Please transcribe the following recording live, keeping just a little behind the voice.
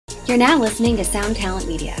You're now listening to Sound Talent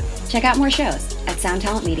Media. Check out more shows at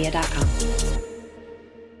soundtalentmedia.com.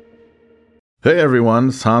 Hey everyone,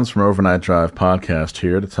 it's Hans from Overnight Drive Podcast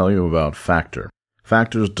here to tell you about Factor.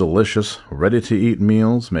 Factor's delicious, ready-to-eat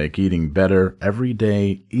meals make eating better every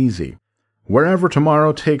day easy. Wherever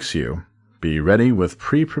tomorrow takes you, be ready with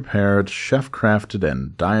pre-prepared, chef-crafted,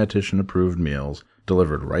 and dietitian-approved meals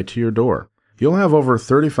delivered right to your door. You'll have over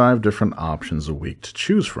 35 different options a week to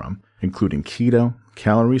choose from, including keto,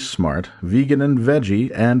 calorie smart, vegan and veggie,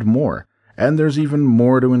 and more. And there's even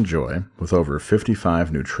more to enjoy with over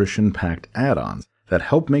 55 nutrition-packed add-ons that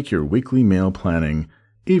help make your weekly meal planning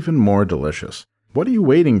even more delicious. What are you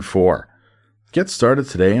waiting for? Get started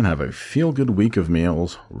today and have a feel-good week of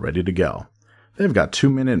meals ready to go. They've got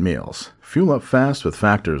 2-minute meals. Fuel up fast with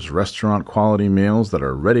Factor's restaurant-quality meals that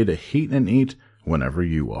are ready to heat and eat whenever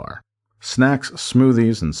you are. Snacks,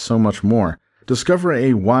 smoothies, and so much more. Discover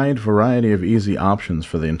a wide variety of easy options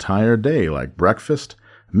for the entire day like breakfast,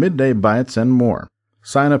 midday bites, and more.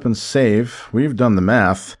 Sign up and save. We've done the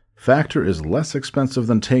math. Factor is less expensive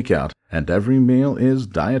than takeout, and every meal is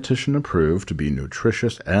dietitian approved to be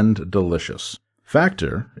nutritious and delicious.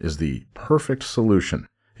 Factor is the perfect solution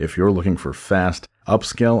if you're looking for fast,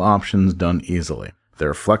 upscale options done easily.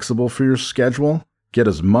 They're flexible for your schedule. Get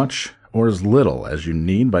as much or as little as you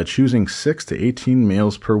need by choosing 6 to 18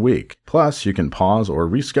 meals per week. Plus, you can pause or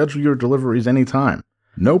reschedule your deliveries anytime.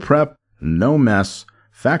 No prep, no mess.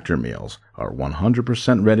 Factor meals are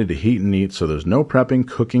 100% ready to heat and eat, so there's no prepping,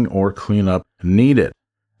 cooking, or cleanup needed.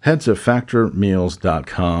 Head to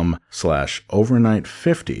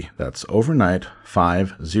factormeals.com/overnight50, that's overnight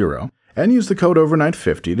 50, and use the code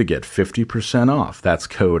overnight50 to get 50% off. That's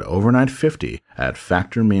code overnight50 at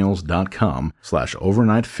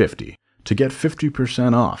factormeals.com/overnight50 to get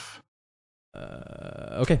 50% off.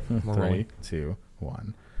 Okay. 3, 2,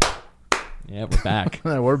 1. Yeah, we're back.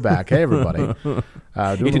 We're back. Hey, everybody. It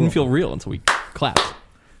didn't feel real until we clapped.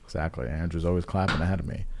 Exactly. Andrew's always clapping ahead of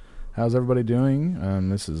me. How's everybody doing?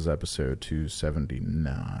 This is episode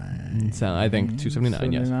 279. So I think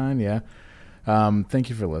 279, yes. 279, yeah.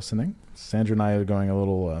 Thank you for listening. Sandra and I are going a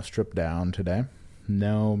little stripped down today.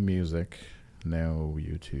 No music, no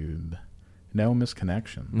YouTube, no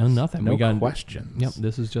misconnections, no nothing. No we got questions. Yep,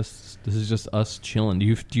 this is just us chilling. Do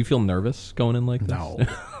you feel nervous going in like this? No,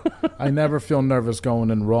 I never feel nervous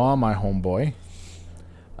going in raw, my homeboy.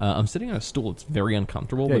 I'm sitting on a stool. It's very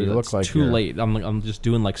uncomfortable. Yeah, but you look like too late. I'm just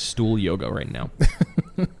doing like stool yoga right now.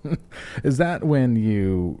 Is that when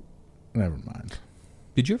you? Never mind.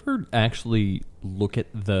 Did you ever actually look at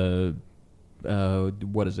the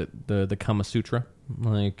what is it? The Kama Sutra?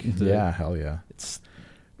 Yeah, hell yeah. It's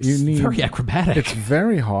need very acrobatic. It's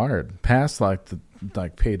very hard. Past like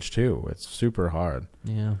page 2, it's super hard.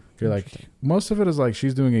 Yeah. You're like, most of it is like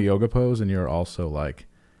she's doing a yoga pose, and you're also like,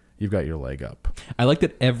 you've got your leg up. I like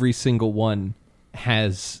that every single one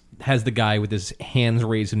has the guy with his hands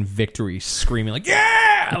raised in victory, screaming like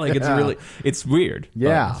 "Yeah!" Like it's really, it's weird.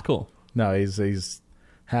 Yeah, it's cool. No, he's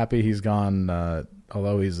happy he's gone.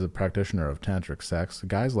 Although he's a practitioner of tantric sex, the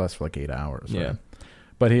guys last for like 8 hours. Yeah. Right?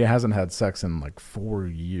 But he hasn't had sex in like 4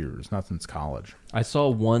 years, not since college. I saw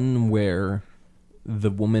one where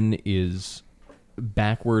the woman is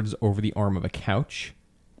backwards over the arm of a couch,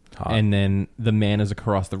 and then the man is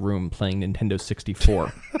across the room playing Nintendo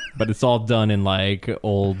 64. But it's all done in like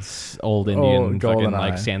old Indian fucking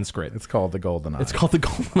like Sanskrit. It's called the Golden Eye. It's called the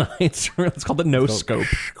Golden Eye. It's called the No Scope.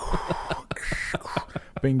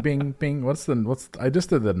 Bing, bing, bing. I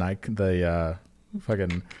just did the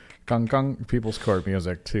fucking Kung Kung People's Court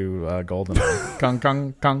music to GoldenEye. Kung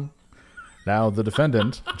Kung Kung. Now the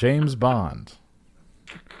defendant, James Bond,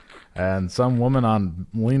 and some woman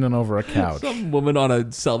leaning over a couch. Some woman on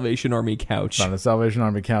a Salvation Army couch. On a Salvation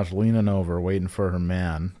Army couch, leaning over, waiting for her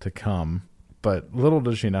man to come. But little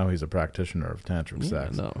does she know he's a practitioner of tantric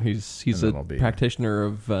sex. No, he's a practitioner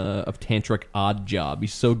of tantric odd job.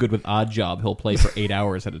 He's so good with odd job, he'll play for 8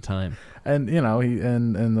 hours at a time. And he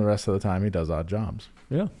and the rest of the time he does odd jobs.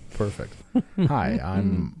 Yeah, perfect. Hi,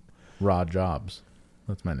 I'm Rod Jobs.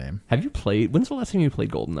 That's my name. Have you played? When's the last time you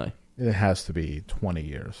played GoldenEye? It has to be 20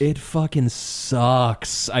 years. It fucking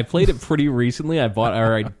sucks. I played it pretty recently. I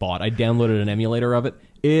downloaded an emulator of it.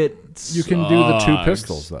 You can do the 2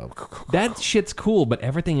 pistols though. That shit's cool, but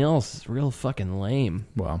everything else is real fucking lame.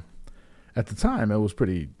 Well, at the time it was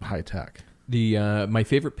pretty high tech. My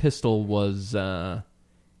favorite pistol was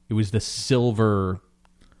it was the silver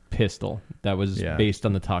pistol that was based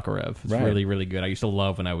on the Tokarev. It's really, really good. I used to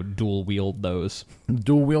love when I would dual wield those.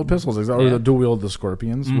 Dual wield pistols, or the dual wield the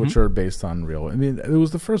Scorpions, which are based on real. I mean, it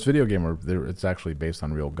was the first video game where it's actually based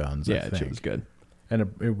on real guns. Yeah, it was good. And it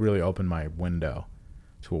really opened my window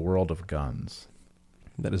to a world of guns.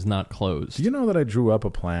 That is not closed. Do you know that I drew up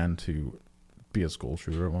a plan to be a school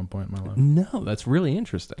shooter at one point in my life? No, that's really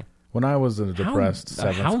interesting. When I was a depressed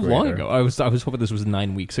seventh grader. How long ago? I was hoping this was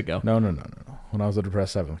 9 weeks ago. No. When I was a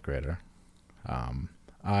depressed seventh grader,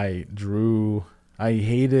 I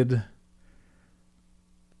hated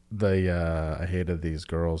these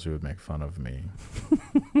girls who would make fun of me.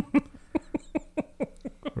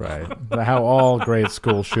 Right. How all great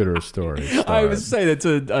school shooter stories start. I would say that's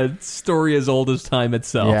a story as old as time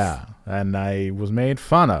itself. Yeah. And I was made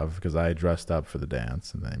fun of because I dressed up for the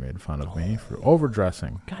dance, and they made fun of me for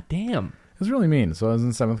overdressing. God damn. It was really mean. So I was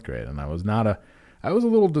in seventh grade, and I was a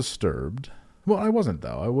little disturbed. Well, I wasn't,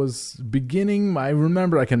 though. I was beginning, I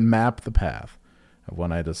remember I can map the path of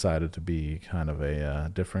when I decided to be kind of a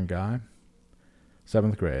different guy.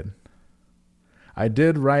 Seventh grade. I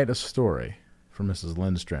did write a story for Mrs.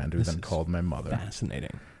 Lindstrand, who then called my mother.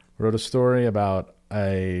 Fascinating. Wrote a story about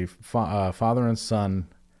a father and son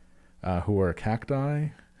who were cacti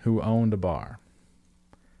who owned a bar.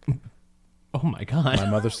 Oh my God. My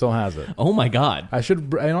mother still has it. Oh my God. I should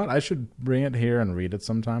bring it here and read it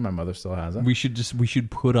sometime. My mother still has it. We should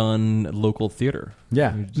put on local theater.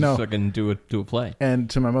 Yeah. So I can do a play. And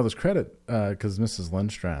to my mother's credit, because Mrs.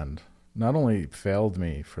 Lindstrand not only failed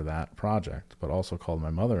me for that project, but also called my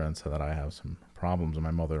mother and said that I have some problems. And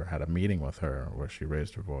my mother had a meeting with her where she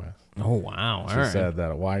raised her voice. Oh, wow. She said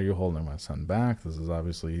that, why are you holding my son back? This is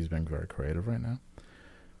obviously, he's being very creative right now.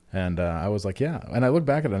 And I was like, yeah. And I look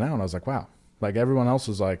back at it now and I was like, wow. Like everyone else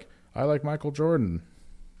was like, I like Michael Jordan.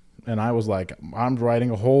 And I was like, I'm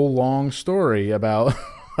writing a whole long story about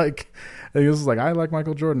like, this is like, I like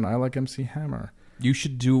Michael Jordan. I like MC Hammer. You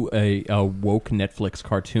should do a woke Netflix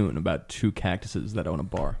cartoon about two cactuses that own a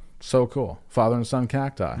bar. So cool. Father and son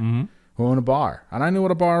cacti who own a bar. And I knew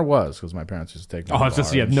what a bar was because my parents used to take me to it's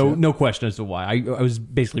just, no question as to why. I was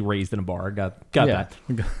basically raised in a bar. Got that.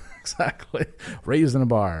 Exactly. Raised in a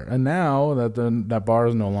bar. And now that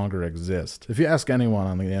bars no longer exist. If you ask anyone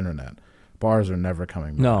on the internet, bars are never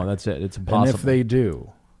coming back. No, that's it. It's impossible. And if they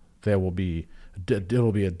do, it'll be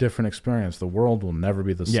a different experience. The world will never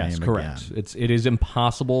be the same again. Yes, correct. It is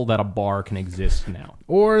impossible that a bar can exist now.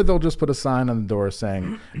 Or they'll just put a sign on the door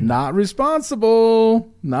saying, not responsible,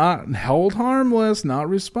 not held harmless, not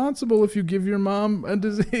responsible if you give your mom a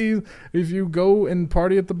disease, if you go and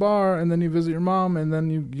party at the bar and then you visit your mom and then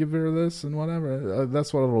you give her this and whatever.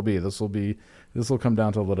 That's what it'll be. This will come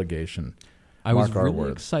down to litigation. I was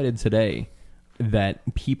really excited today that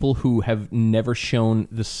people who have never shown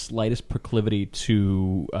the slightest proclivity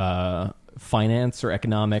to finance or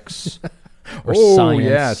economics or science.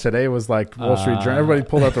 Yeah, today was like Wall Street Journal. Everybody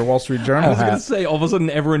pulled out their Wall Street Journal I was going to hat. say, all of a sudden,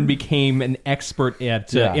 everyone became an expert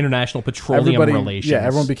at international petroleum relations. Yeah,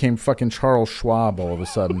 everyone became fucking Charles Schwab all of a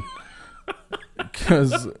sudden.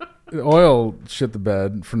 Because oil shit the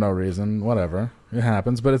bed for no reason, whatever. It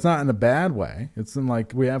happens, but it's not in a bad way. It's in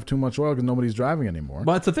like we have too much oil because nobody's driving anymore.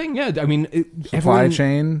 But that's the thing, yeah. I mean, supply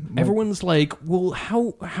chain. Everyone's like, well,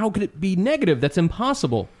 how could it be negative? That's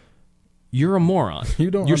impossible. You're a moron.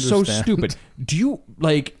 You're understand. So stupid. Do you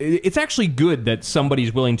like? It's actually good that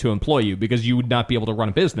somebody's willing to employ you because you would not be able to run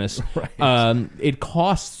a business. Right. It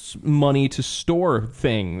costs money to store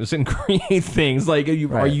things and create things. Like,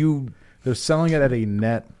 are you? They're selling it at a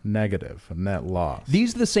net negative, a net loss.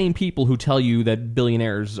 These are the same people who tell you that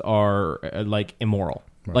billionaires are like immoral.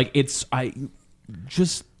 Right. Like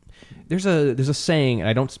there's a saying, and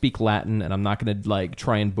I don't speak Latin, and I'm not going to like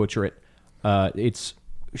try and butcher it. It's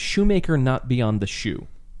shoemaker not beyond the shoe.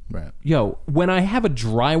 Right. Yo, when I have a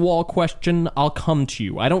drywall question, I'll come to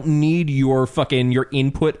you. I don't need your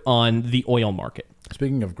input on the oil market.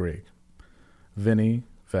 Speaking of Greek, Vini,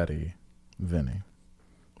 Vidi, Vini.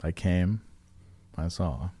 I came, I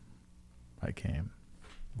saw, I came.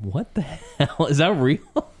 What the hell? Is that real?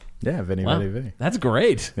 Yeah, Vini, wow. Vidi, Vidi. That's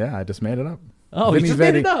great. Yeah, I just made it up. Oh, you just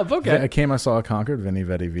made it up. Okay. I came, I saw, I conquered, Vini,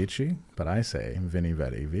 Vidi, Vici. But I say, Vini,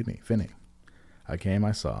 Vidi, Vini. I came,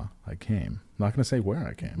 I saw, I came. I'm not going to say where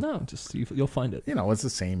I came. No, just you'll find it. You know, it's the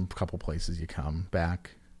same couple places you come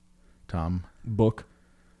back. Tom. Book.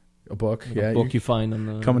 A book, a book you find on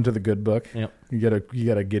the coming to the good book. Yep. You get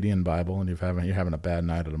a Gideon Bible, and you're having a bad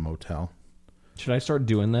night at a motel. Should I start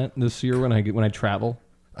doing that this year when I travel?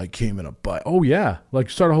 I came in a Bible. Oh yeah, like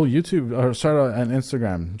start a whole YouTube or start an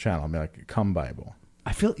Instagram channel. Be like, come Bible.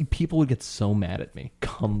 I feel like people would get so mad at me.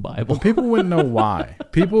 Come Bible. Well, people wouldn't know why.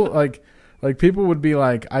 People like people would be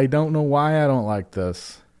like, I don't know why I don't like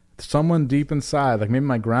this. Someone deep inside, like maybe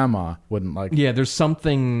my grandma wouldn't like. Yeah, there's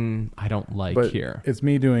something I don't like but here. It's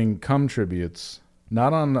me doing cum tributes,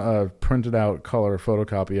 not on a printed out color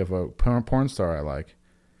photocopy of a porn star I like,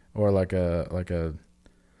 or like a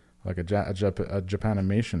like a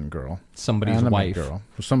Japanimation girl, Somebody's anime wife. girl,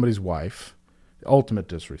 somebody's wife. Ultimate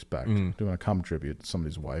disrespect. Doing a cum tribute to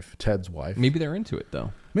somebody's wife, Ted's wife. Maybe they're into it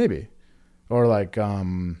though. Maybe, or like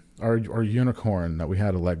our unicorn that we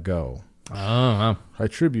had to let go. Oh, I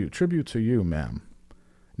tribute to you, ma'am.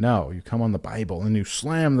 No, you come on the Bible and you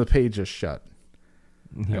slam the pages shut.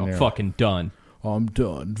 you're fucking done. I'm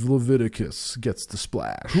done. Leviticus gets the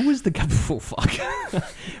splash. Who was the guy? Oh, fuck.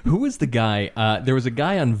 Who was the guy? There was a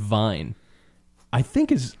guy on Vine. I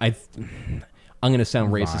think I'm going to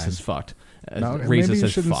sound racist Vine. as fucked. No, maybe Racist you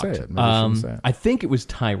as shouldn't fucked. say it. Maybe you shouldn't say it. I think it was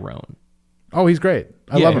Tyrone. Oh, he's great.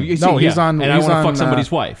 I Yeah, love him. you see, No, he's yeah. on. And I he's wanna on, fuck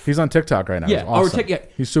somebody's wife. He's on TikTok right now. Yeah, He's awesome. yeah.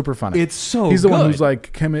 He's super funny. It's so He's the one good. who's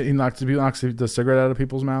like he knocks the cigarette out of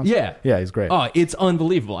people's mouths. Yeah. yeah, he's great. Oh, it's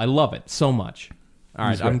unbelievable. I love it so much. All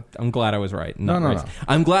right, I'm glad I was right. No.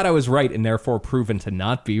 I'm glad I was right and therefore proven to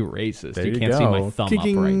not be racist. There you you can't see go. my thumb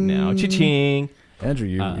Kicking. up right now. Cha-ching. Andrew,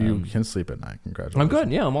 you can sleep at night. Congratulations. I'm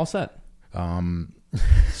good. Yeah, I'm all set.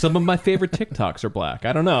 Some of my favorite TikToks are black.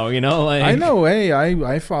 I don't know. Like, I know. Hey,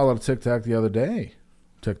 I followed a TikTok the other day.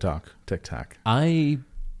 TikTok. I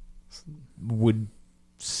would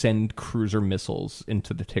send cruiser missiles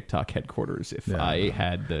into the TikTok headquarters if I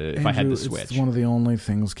had the switch. It's one of the only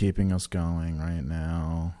things keeping us going right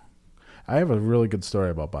now. I have a really good story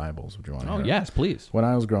about Bibles. Would you want to hear? Yes, please. When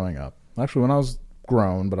I was growing up, actually, when I was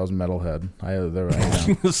grown, but I was a metalhead.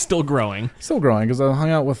 Still growing. Still growing because I hung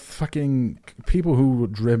out with fucking people who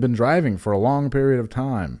had been driving for a long period of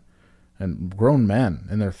time, and grown men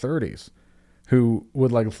in their 30s who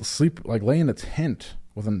would like sleep, like lay in a tent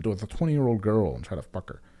with a 20-year-old girl and try to fuck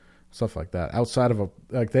her, stuff like that. Outside of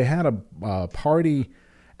they had a party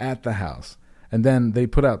at the house, and then they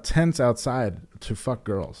put out tents outside to fuck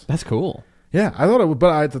girls. That's cool. Yeah, I thought it would,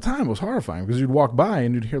 but at the time it was horrifying because you'd walk by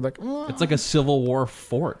and you'd hear like, oh. It's like a Civil War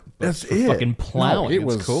fort. That's for it. Fucking plowing. No, it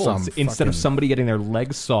was it's cool. Instead of somebody getting their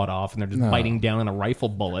legs sawed off and they're just biting down on a rifle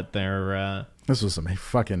bullet, they're. This was some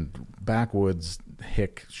fucking backwoods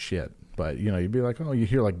hick shit. But, you'd be like, oh, you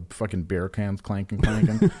hear like fucking beer cans clanking. Be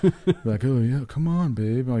like, oh, yeah, come on,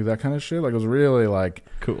 babe. Like that kind of shit. Like it was really like.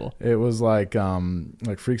 Cool. It was like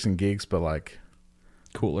Freaks and Geeks, but like.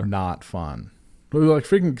 Cooler. Not fun. It was like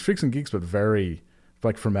Freaks and Geeks, but very,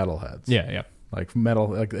 like for metalheads. Yeah. Like metal,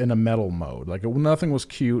 like in a metal mode. Like nothing was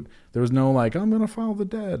cute. There was no like, I'm going to follow the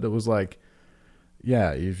dead. It was like,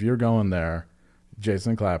 yeah, if you're going there,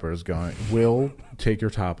 Jason Clapper will take your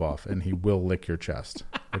top off and he will lick your chest.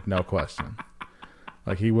 Like, no question.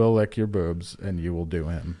 Like, he will lick your boobs and you will do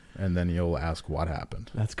him. And then you'll ask what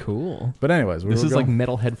happened. That's cool. But anyways, this is like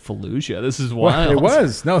Metalhead Fallujah. This is wild. Well, it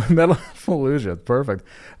was. No, Metal Fallujah. Perfect.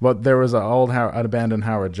 But there was an abandoned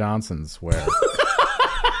Howard Johnson's where...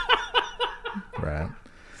 right.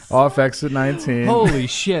 Off exit 19. Holy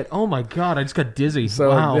shit. Oh my God. I just got dizzy. So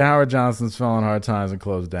wow. the Howard Johnson's fell on hard times and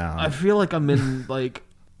closed down. I feel like I'm in in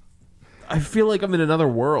another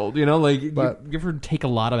world, like But- you ever take a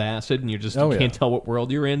lot of acid and you just Oh, can't yeah. tell what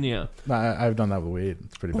world you're in? Yeah. I've done that with weed.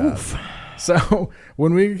 It's pretty bad. So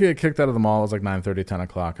when we get kicked out of the mall, it was like 9:30, 10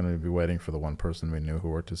 o'clock, and we'd be waiting for the one person we knew who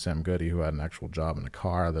worked at Sam Goody, who had an actual job in a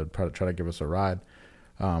car. They'd try to give us a ride.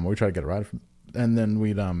 We tried to get a ride from, and then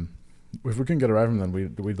we'd if we couldn't get a ride from them,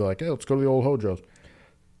 we'd be like, hey, let's go to the old Hojo's.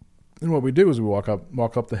 And what we do is we walk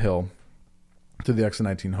up the hill to the exit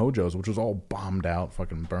 19 Hojo's, which was all bombed out,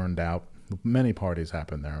 fucking burned out. Many parties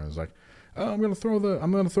happened there. And it was like, oh, I'm gonna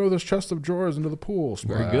throw this chest of drawers into the pool.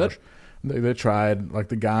 Splash. Very good. They tried, like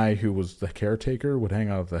the guy who was the caretaker would hang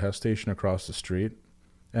out at the Hess station across the street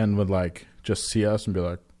and would like just see us and be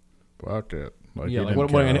like, fuck it. Like, Yeah, he like didn't what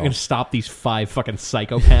care am I at going all. to stop these 5 fucking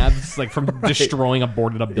psychopaths like from destroying a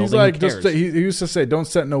boarded up building? He's like, Who cares? he used to say, don't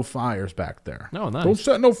set no fires back there. Oh, nice. Don't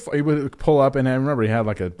set no He would pull up, and I remember he had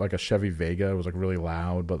like a Chevy Vega. It was like really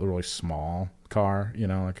loud, but a really small car,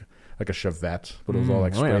 like a Chevette, but it was all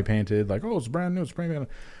like spray painted, like, oh, it's brand new, spray painted.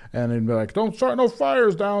 And he'd be like, don't start no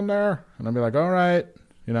fires down there. And I'd be like, all right.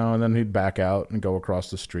 And then he'd back out and go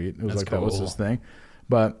across the street. It was That's like, that was cool. his thing.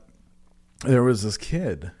 But there was this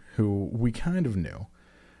kid who we kind of knew.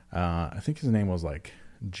 I think his name was like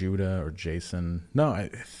Judah or Jason. No, I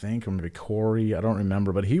think, or maybe Corey. I don't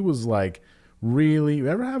remember. But he was like really, you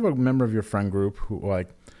ever have a member of your friend group who like,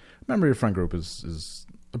 a member of your friend group is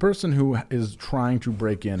the person who is trying to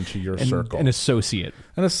break into your circle. An associate.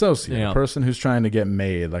 An associate, Yeah. a person who's trying to get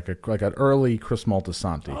made, like an early Chris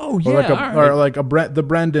Moltisanti. Oh, or yeah, like all right. or like the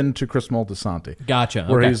Brendan to Chris Moltisanti. Gotcha.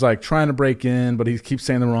 Where okay. he's like trying to break in, but he keeps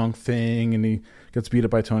saying the wrong thing, and he gets beat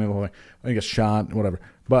up by Tony the whole way. Or he gets shot, whatever.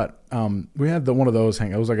 But we had one of those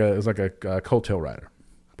hang. It was like a coattail rider.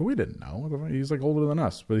 But we didn't know. He's like older than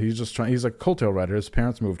us, but he's just trying. He's like a coattail rider. His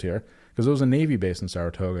parents moved here because it was a Navy base in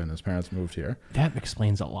Saratoga, and his parents moved here. That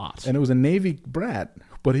explains a lot. And it was a Navy brat,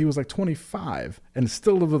 but he was like 25 and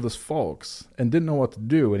still lived with his folks and didn't know what to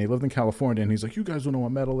do. And he lived in California, and he's like, "You guys don't know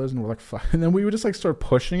what metal is," and we're like, "Fuck!" And then we would just like start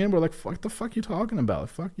pushing him. We're like, "Fuck the fuck you talking about? Like,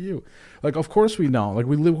 fuck you!" Like, of course we know. Like,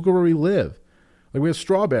 we live where we live. Like, we have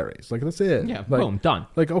strawberries. Like, that's it. Yeah, like, boom, done.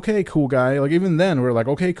 Like, okay, cool guy. Like, even then, we were like,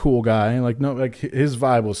 okay, cool guy. Like, no, like, his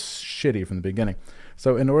vibe was shitty from the beginning.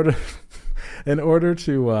 So, in order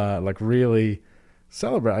to like, really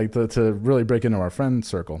celebrate, like, to really break into our friend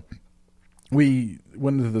circle, we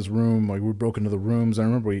went into this room. Like, we broke into the rooms. I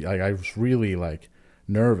remember I was really, like,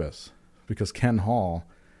 nervous because Ken Hall,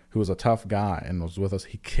 who was a tough guy and was with us,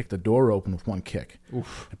 he kicked the door open with one kick.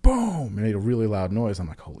 Oof. Boom! It made a really loud noise. I'm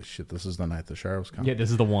like, holy shit, this is the night the sheriff's coming. Yeah,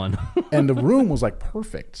 this is the one. And the room was like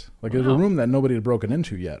perfect. Like, it was a room that nobody had broken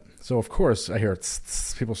into yet. So, of course, I hear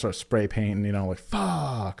people start spray painting, you know, like,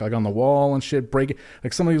 fuck, like on the wall and shit, break it.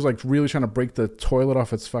 Like, somebody was like really trying to break the toilet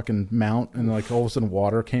off its fucking mount, and like all of a sudden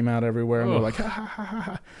water came out everywhere, and they're like, ha ha ha ha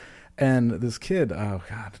ha. And this kid, oh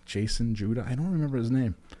God, Jason Judah, I don't remember his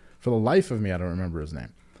name. For the life of me, I don't remember his name.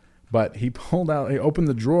 But he opened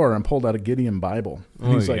the drawer and pulled out a Gideon Bible.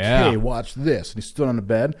 And he's like, hey, watch this. And he stood on the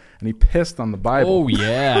bed and he pissed on the Bible. Oh,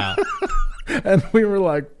 yeah. And we were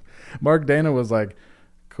like, Mark Dana was like,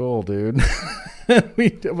 cool, dude.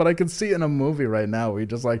 But I could see in a movie right now where he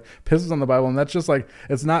just like pisses on the Bible. And that's just like,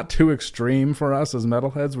 it's not too extreme for us as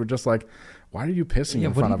metalheads. We're just like, why are you pissing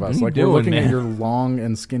in front of us? Like, we're looking at your long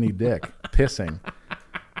and skinny dick pissing.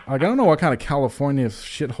 Like, I don't know what kind of California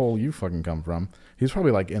shithole you fucking come from. He's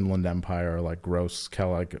probably like Inland Empire, or like gross,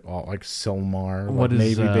 like Sylmar, like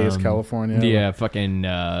Navy-based California. Yeah, fucking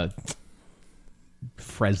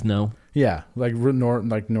Fresno. Yeah, like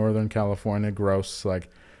Northern California, gross. Like,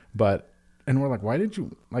 but and we're like, why did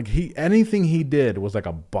you like anything he did was like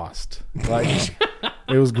a bust. Like,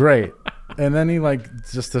 it was great, and then he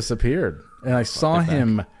like just disappeared. And I saw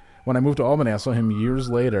him when I moved to Albany. I saw him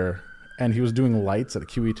years later, and he was doing lights at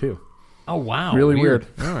QE2. Oh, wow. Really weird.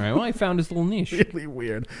 All right. Well, I found his little niche. Really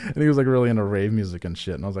weird. And he was like really into rave music and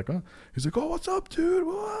shit. And I was like, oh. He's like, oh, what's up, dude?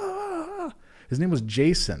 His name was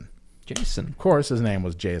Jason. Jason. Of course his name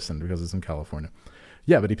was Jason because it's in California.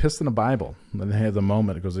 Yeah, but he pissed in a Bible. And they had the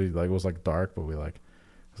moment because it was like dark, but I was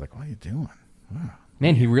like, what are you doing? Wow.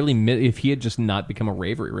 Man, he really, if he had just not become a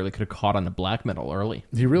raver, he really could have caught on the black metal early.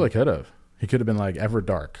 He really could have. He could have been like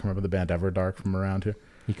Everdark. Remember the band Everdark from around here?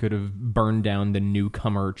 He could have burned down the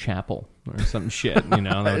Newcomer Chapel or some shit, you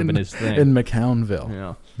know, that would have been his thing. In McCownville.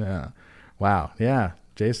 Yeah. Yeah. Wow. Yeah.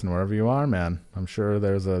 Jason, wherever you are, man, I'm sure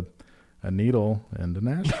there's a needle and an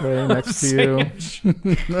ashtray next to you.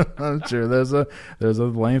 I'm sure there's a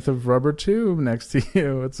length of rubber tube next to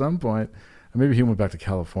you at some point. Maybe he went back to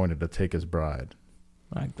California to take his bride.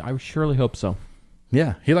 I surely hope so.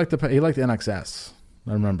 Yeah. He liked the NXS.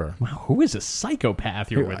 I remember. Wow, who is a psychopath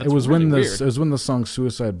you're with? It was really when the song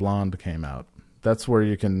Suicide Blonde came out. That's where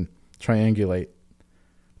you can triangulate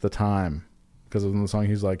the time. Because in the song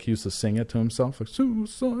he used to sing it to himself, like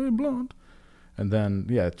Suicide Blonde. And then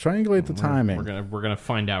triangulate the timing. We're gonna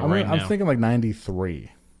find out right now. I'm thinking like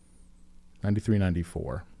 93,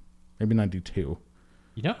 94, maybe 92.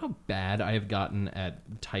 You know how bad I have gotten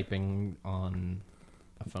at typing on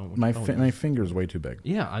a phone? My finger's way too big.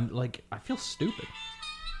 Yeah, I feel stupid.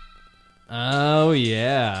 Oh,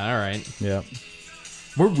 yeah. All right. Yeah.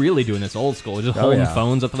 We're really doing this old school. Just holding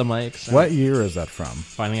phones up to the mics. What year is that from?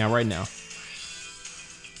 Finding out right now.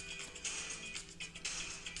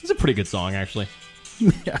 It's a pretty good song, actually.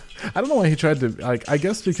 Yeah. I don't know why he tried to, I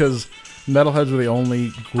guess because metalheads were the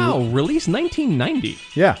only group. Oh, released 1990.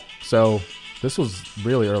 Yeah. So this was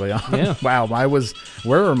really early on. Yeah. Wow.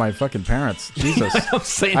 Where were my fucking parents? Jesus. I'm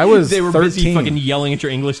saying they were 13. busy fucking yelling at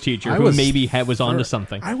your English teacher who maybe was onto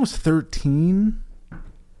something. I was 13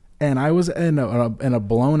 and I was in a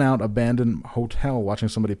blown out abandoned hotel watching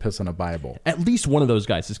somebody piss in a Bible. At least one of those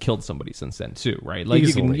guys has killed somebody since then too, right? Like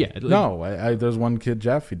easily. You can, no, there's one kid,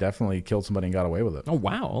 Jeff, he definitely killed somebody and got away with it. Oh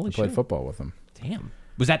wow. Holy shit. Played football with him. Damn.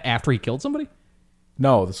 Was that after he killed somebody?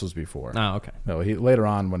 No, this was before. Oh, okay. No, he later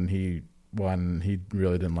on when he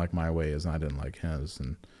really didn't like my ways and I didn't like his,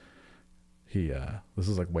 and this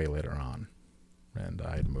is like way later on, and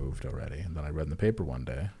I had moved already, and then I read in the paper one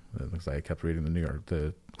day, because I kept reading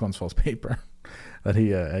the Glens Falls paper, that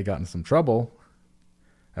he had gotten in some trouble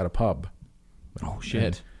at a pub. Oh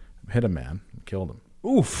shit! Hit a man, killed him.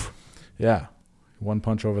 Oof. Yeah, one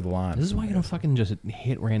punch over the line. This is why you don't fucking just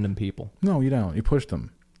hit random people. No, you don't. You push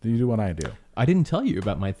them. You do what I do. I didn't tell you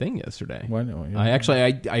about my thing yesterday. Why no?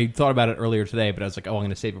 I thought about it earlier today, but I was like, I'm going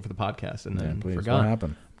to save it for the podcast, and then please. forgot. What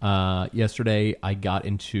happened? Yesterday, I got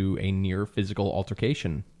into a near physical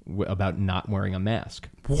altercation about not wearing a mask.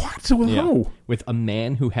 What? Whoa. With a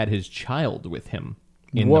man who had his child with him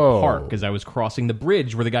in Whoa. the park because I was crossing the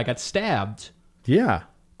bridge where the guy got stabbed. Yeah.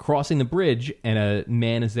 Crossing the bridge, and a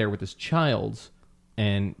man is there with his child,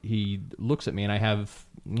 and he looks at me, and I have,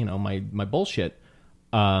 my bullshit.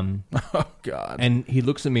 Oh, God. And he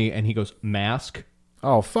looks at me, and he goes, mask.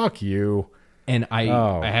 Oh, fuck you. And I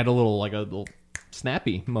had a little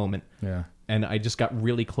snappy moment. Yeah. And I just got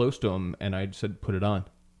really close to him, and I said, put it on.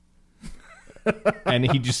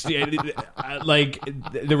 And he just,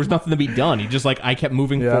 there was nothing to be done. He just, I kept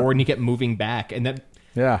moving forward, and he kept moving back. And then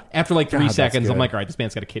after 3 seconds, I'm like, all right, this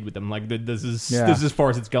man's got a kid with him. Like, this is as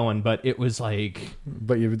far as it's going. But it was like...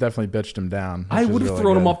 But you definitely bitched him down. I would have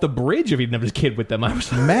thrown him off the bridge if he'd never his kid with them. I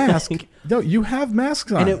was mask? No, you have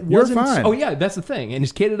masks on. And it You're wasn't... fine. Oh, yeah, that's the thing. And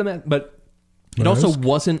his kid had a mask, but it also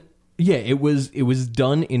wasn't... Yeah, it was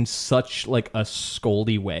done in such, a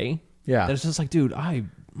scoldy way. Yeah. That it's just like, dude,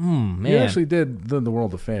 man. You actually did the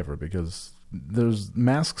world a favor because there's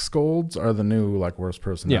mask scolds are the new worst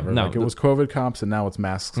person ever. No, it was COVID cops and now it's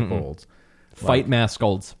mask scolds. Fight mask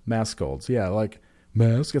scolds. Mask scolds. Yeah,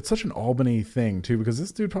 mask. It's such an Albany thing too because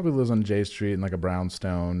this dude probably lives on J Street in a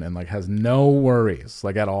brownstone and has no worries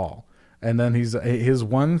at all. And then his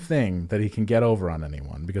one thing that he can get over on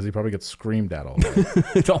anyone because he probably gets screamed at all day.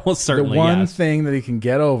 It's almost certainly the one thing that he can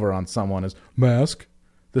get over on someone is mask.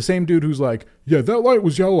 The same dude who's yeah, that light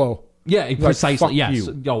was yellow. Yeah, precisely. Yes.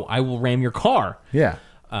 You. Yo, I will ram your car. Yeah.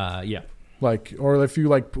 Yeah. Or if you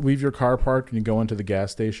leave your car parked and you go into the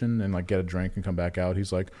gas station and get a drink and come back out,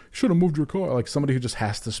 he's like, should have moved your car. Somebody who just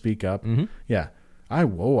has to speak up. Mm-hmm. Yeah. I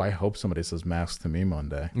hope somebody says mask to me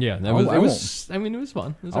Monday. Yeah, it was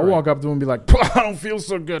fun. It was I'll walk up to him and be like, I don't feel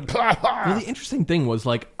so good. Well, the interesting thing was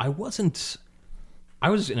I was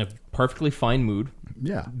in a perfectly fine mood.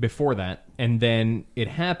 Yeah. Before that, and then it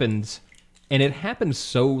happened, and it happened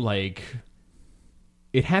so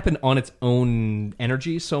it happened on its own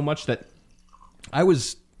energy so much that I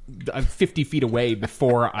was 50 feet away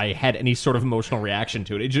before I had any sort of emotional reaction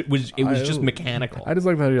to it. It was just mechanical. I just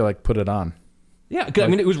like how you put it on. Yeah,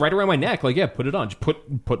 it was right around my neck. Put it on. Just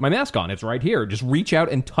put my mask on. It's right here. Just reach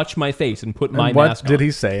out and touch my face and put my mask on. Did he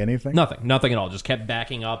say anything? Nothing at all. Just kept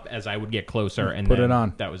backing up as I would get closer, and put it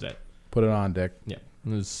on. That was it. Put it on, Dick. Yeah, it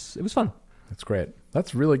was fun. That's great.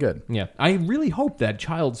 That's really good. Yeah, I really hope that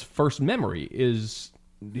child's first memory is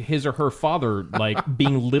his or her father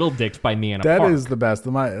being little dicked by me in a park. That is the best.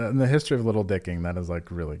 In the history of little dicking, that is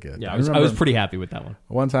really good. Yeah, I was pretty happy with that one.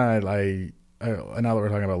 One time now that we're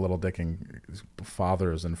talking about little dicking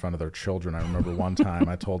fathers in front of their children, I remember one time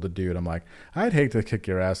I told a dude, I'm like, I'd hate to kick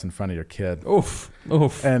your ass in front of your kid. Oof.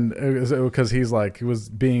 And because he was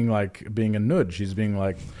being a nudge. He's being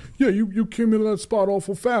like, yeah, you came into that spot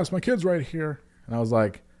awful fast. My kid's right here. And I was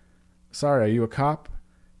like, sorry, are you a cop?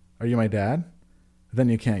 Are you my dad? Then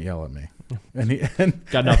you can't yell at me. And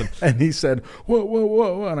got nothing. And he said,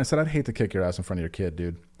 whoa. And I said, I'd hate to kick your ass in front of your kid,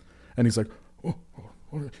 dude. And he's like,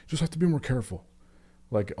 you just have to be more careful.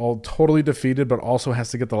 All totally defeated, but also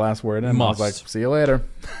has to get the last word in. I was like, see you later.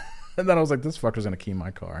 And then I was like, this fucker's going to key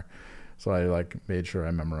my car. So I made sure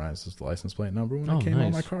I memorized his license plate number. When I came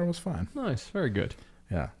out, my car was fine. Nice. Very good.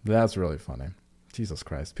 Yeah, that's really funny. Jesus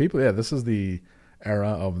Christ. People, this is the era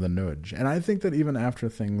of the nudge. And I think that even after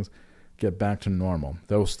things get back to normal,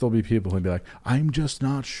 there will still be people who'll be like, I'm just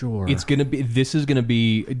not sure. This is going to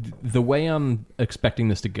be the way I'm expecting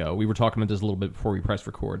this to go. We were talking about this a little bit before we pressed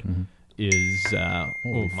record.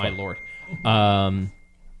 Mm-hmm. My Lord.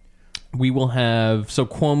 We will have, so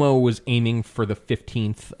Cuomo was aiming for the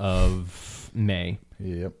 15th of May.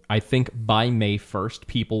 Yep. I think by May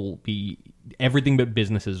 1st, everything but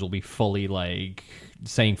businesses will be fully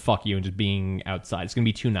saying fuck you and just being outside. It's going to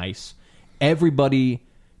be too nice. Everybody,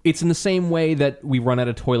 it's in the same way that we run out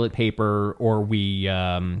of toilet paper or it's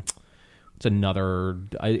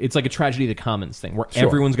like a tragedy of the commons thing where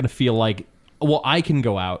everyone's going to feel like, well, I can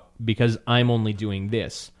go out because I'm only doing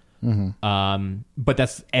this. Mm-hmm. But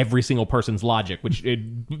that's every single person's logic, which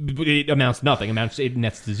it amounts to nothing. It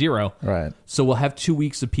nets to zero. Right. So we'll have 2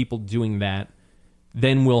 weeks of people doing that.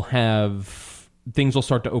 Then we'll have things will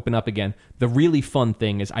start to open up again. The really fun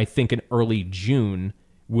thing is I think in early June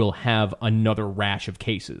we'll have another rash of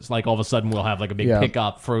cases. All of a sudden we'll have a big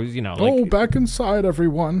pickup for, back inside,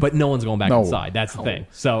 everyone. But no one's going back inside. That's the thing.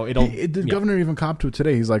 So the governor even copped to it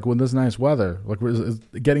today. He's like, when this nice weather,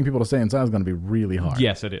 getting people to stay inside is going to be really hard.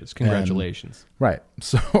 Yes, it is. Congratulations. Right.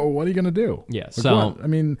 So what are you going to do? Yeah.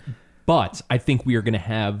 But I think we are going to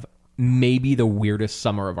have maybe the weirdest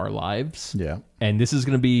summer of our lives. Yeah. And this is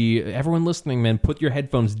going to be, everyone listening, man, put your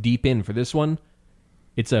headphones deep in for this one.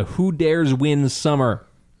 It's a who dares wins summer.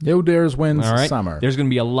 Who dares wins All right? summer. There's going to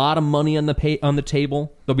be a lot of money on the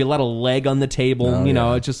table. There'll be a lot of leg on the table. Oh, you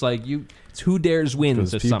know, yeah. it's just like it's who dares wins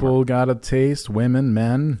Because this people summer. got a taste, women,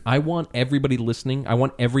 men. I want everybody listening. I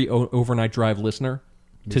want every overnight drive listener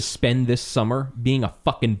to spend this summer being a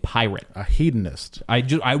fucking pirate. A hedonist. I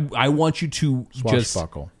want you to just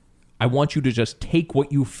Swashbuckle. I want you to just take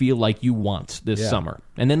what you feel like you want this summer.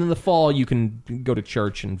 And then in the fall, you can go to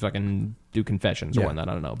church and fucking do confessions or whatnot.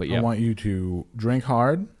 I don't know. But yeah. I want you to drink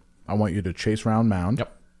hard. I want you to chase round mound.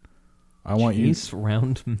 Yep. I want Chase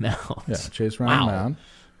round mound. Yeah, chase round mound.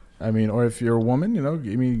 I mean, or if you're a woman, you know,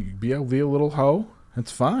 be a little hoe.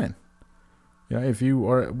 It's fine. You know, if you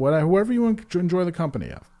or whoever you enjoy the company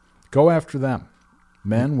of, go after them.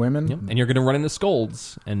 Men, women. Yep. And you're going to run into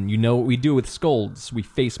scolds. And you know what we do with scolds. We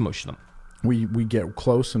face mush them. We get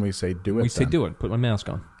close and we say, do it. We say, do it. Put my mask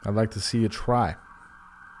on. I'd like to see you try.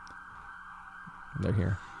 They're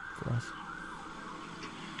here for us.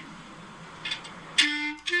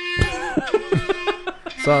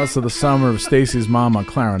 So the summer of Stacy's mom on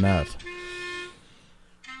clarinet.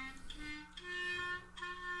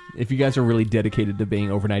 If you guys are really dedicated to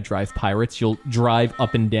being overnight drive pirates, you'll drive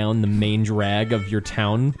up and down the main drag of your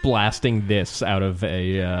town blasting this out of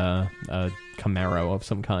a Camaro of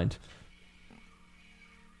some kind.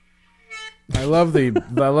 I love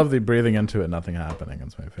the breathing into it, nothing happening.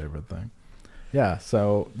 It's my favorite thing. Yeah,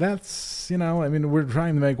 so that's, you know, I mean, we're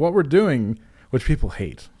trying to make what we're doing, which people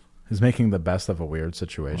hate, is making the best of a weird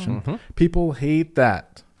situation. Mm-hmm. People hate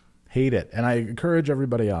that. Hate it. And I encourage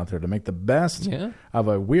everybody out there to make the best of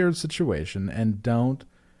a weird situation and don't,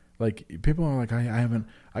 like, people are like,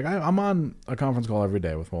 I'm on a conference call every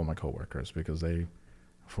day with all my coworkers because they,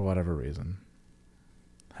 for whatever reason,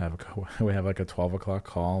 we have like a 12 o'clock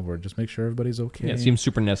call where just make sure everybody's okay. Yeah, it seems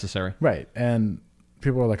super necessary. Right. And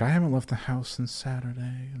people are like, I haven't left the house since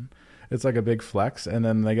Saturday. And it's like a big flex. And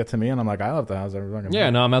then they get to me and I'm like, I left the house every fucking day.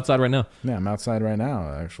 No, I'm outside right now. Yeah, I'm outside right now,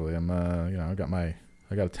 actually. I'm,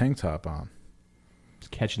 I got a tank top on.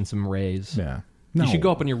 Just catching some rays. Yeah. No. You should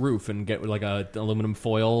go up on your roof and get like a aluminum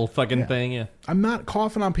foil fucking thing. Yeah. I'm not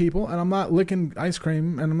coughing on people, and I'm not licking ice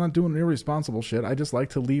cream, and I'm not doing irresponsible shit. I just like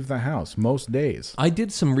to leave the house most days. I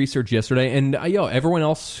did some research yesterday, and everyone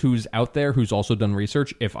else who's out there who's also done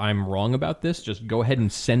research, if I'm wrong about this, just go ahead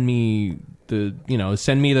and send me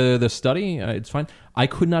the study. It's fine. I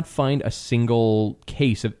could not find a single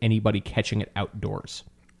case of anybody catching it outdoors.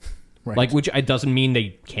 Right. Like, which it doesn't mean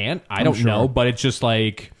they can't. I don't know, but it's just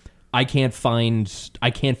like I can't find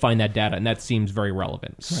that data, and that seems very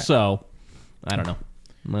relevant. Right. So I don't know,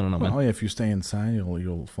 man. Well, if you stay inside,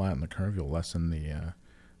 you'll flatten the curve. You'll lessen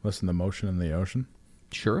the motion in the ocean.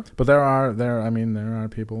 Sure, but there are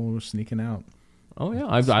people who are sneaking out. Oh yeah,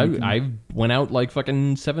 I went out like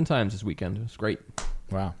fucking 7 times this weekend. It was great.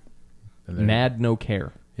 Wow, mad no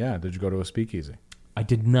care. Yeah, did you go to a speakeasy? I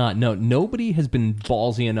did not. No, nobody has been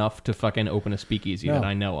ballsy enough to fucking open a speakeasy that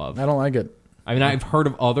I know of. I don't like it. I mean, I've heard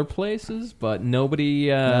of other places, but nobody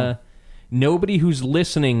who's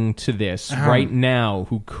listening to this right now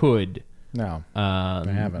who could. No,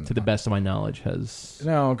 they haven't. To the best of my knowledge, has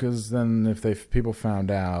no, because then if people found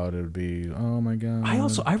out, it would be, oh my god.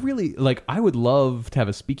 I really I would love to have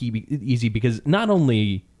a speakeasy because not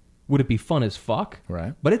only would it be fun as fuck,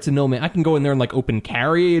 right? But it's a no man. I can go in there and like open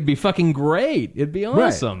carry. It'd be fucking great. It'd be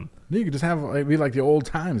awesome. Right. You could just it'd be like the old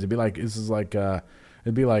times. It'd be like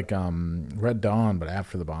Red Dawn, but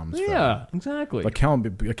after the bombs. Yeah, exactly. Like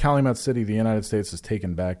Calumet City, the United States has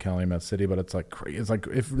taken back Calumet City, but it's like crazy. It's like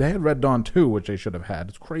if they had Red Dawn 2, which they should have had.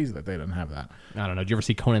 It's crazy that they didn't have that. I don't know. Did you ever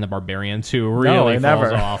see Conan the Barbarian 2? Really falls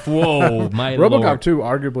never. off. Whoa, my RoboCop Lord. 2,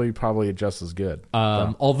 arguably probably just as good.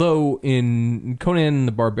 Although in Conan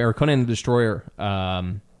the Destroyer,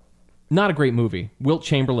 not a great movie. Wilt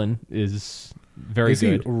Chamberlain is very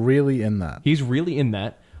good. Is he really in that? He's really in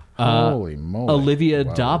that. Holy moly. Olivia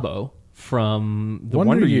Dabo from the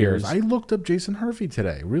Wonder Years. I looked up Jason Hervey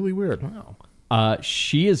today. Really weird. Wow.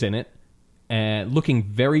 She is in it, and looking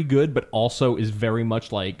very good, but also is very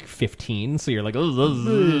much like 15. So you're like,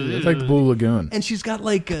 it's like the Blue Lagoon. And she's got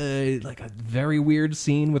like a very weird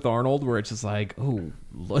scene with Arnold where it's just like, oh,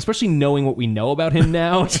 especially knowing what we know about him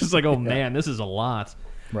now, it's just like, oh man, this is a lot.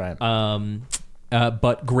 Right.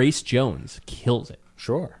 But Grace Jones kills it.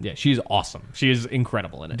 Sure. Yeah, she's awesome. She is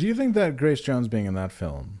incredible in it. Do you think that Grace Jones being in that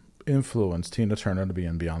film influenced Tina Turner to be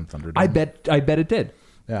in Beyond Thunderdome? I bet it did.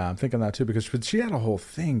 Yeah, I'm thinking that too because she had a whole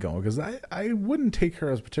thing going. Because I wouldn't take her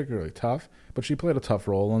as particularly tough, but she played a tough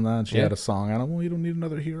role in that. She had a song on it. Well, you don't need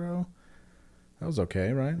another hero. That was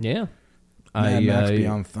okay, right? Yeah. Mad Max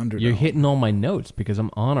Beyond Thunderdome. You're hitting all my notes because I'm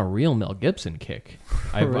on a real Mel Gibson kick.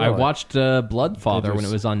 Really? I watched Bloodfather when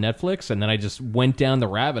it was on Netflix, and then I just went down the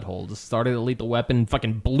rabbit hole. Just started at Lethal Weapon,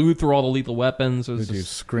 fucking blew through all the Lethal Weapons. It was Did you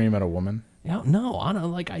scream at a woman? No, I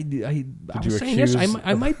don't like. I was saying yes.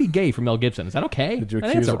 I might be gay for Mel Gibson. Is that okay? Did you I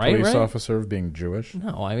think accuse it's a all right, police right? officer of being Jewish?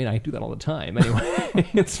 No, I mean I do that all the time. Anyway,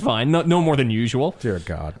 it's fine. No more than usual. Dear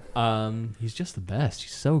God. He's just the best.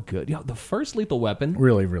 He's so good. Yo, the first Lethal Weapon.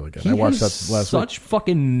 Really, really good. He I watched has that last such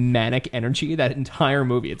fucking manic energy that entire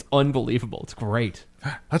movie. It's unbelievable. It's great.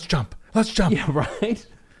 week. Let's jump. Let's jump. Yeah, right. It's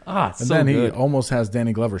And so then good. he almost has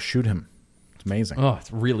Danny Glover shoot him. It's amazing. Oh,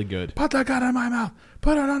 it's really good. Put that gun in my mouth.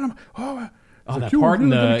 Put it on him. Oh, like, that "You were part in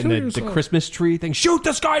really gonna the, kill in the yourself." Christmas tree thing. Shoot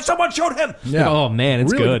this guy! Someone shoot him! Yeah. Oh man,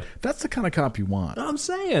 it's Really good. That's the kind of cop you want. I'm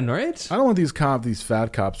saying, right? I don't want these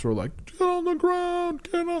fat cops who are like, get on the ground,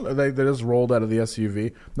 get on. They just rolled out of the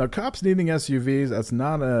SUV. Now, cops needing SUVs,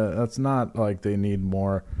 that's not like they need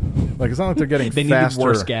more. Like, it's not like they're getting They faster. need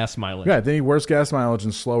worse gas mileage. Yeah, they need worse gas mileage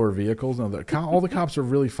and slower vehicles. No, all the cops are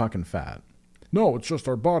really fucking fat. No, it's just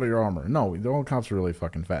our body armor. No, all cops are really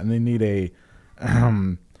fucking fat, and they need a.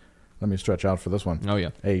 Let me stretch out for this one. Oh, yeah.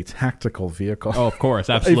 A tactical vehicle. Oh, of course,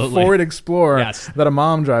 absolutely. A Ford Explorer Yes. that a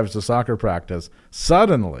mom drives to soccer practice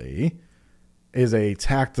suddenly is a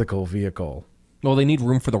tactical vehicle. Well, they need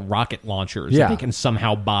room for the rocket launchers Yeah. that they can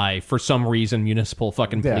somehow buy. For some reason, municipal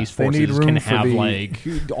fucking Yeah, police they need forces room can for have, the-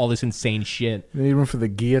 like, all this insane shit. They need room for the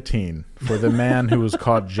guillotine for the man who was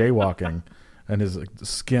caught jaywalking and his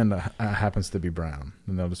skin happens to be brown.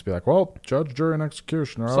 And they'll just be like, well, judge, jury, and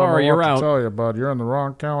executioner. Sorry, I don't know you're what out. to tell you, bud. You're in the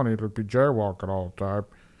wrong county to be jaywalking all the time.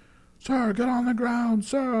 Sir, get on the ground,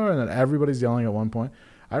 sir. And then everybody's yelling at one point.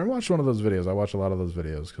 I watched one of those videos. I watch a lot of those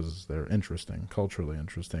videos because they're interesting, culturally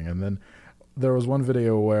interesting. And then there was one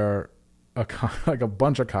video where like a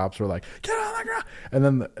bunch of cops were like, get on the ground. And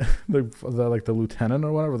then the lieutenant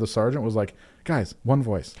or whatever, the sergeant was like, guys, one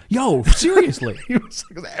voice. Yo, seriously.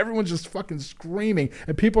 Everyone's just fucking screaming,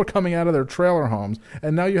 and people are coming out of their trailer homes,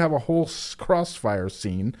 and now you have a whole crossfire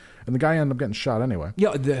scene, and the guy ended up getting shot anyway.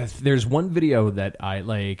 Yo, there's one video that I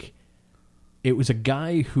like. It was a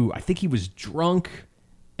guy who I think he was drunk,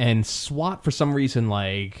 and SWAT for some reason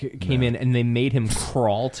like came in and they made him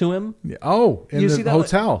crawl to him. Yeah. Oh, in You the see that?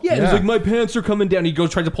 hotel. Yeah, it's like my pants are coming down. He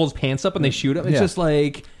goes tries to pull his pants up and they shoot him. It's Yeah. just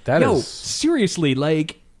like That yo, is- seriously,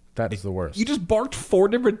 like that is the worst. you just barked 4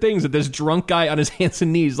 different things at this drunk guy on his hands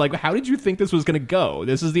and knees. Like, how did you think this was going to go?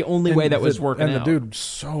 This is the only way that was working and out. the dude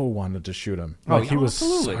so wanted to shoot him. Oh, Like, he yeah, was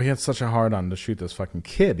absolutely. he had such a hard on to shoot this fucking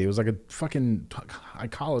kid. He was like a fucking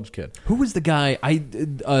college kid. Who was the guy?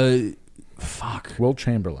 Fuck. Will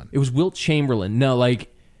Chamberlain. It was Wilt Chamberlain. No,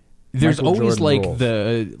 like there's Michael always Jordan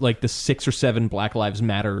the 6 or 7 Black Lives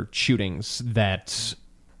Matter shootings that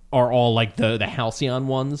are all like the halcyon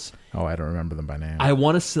ones. Oh, I don't remember them by name. I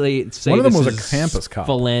want to say One of them this was a is campus cop.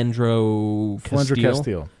 Philandro Castile.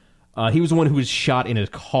 Castile. He was the one who was shot in his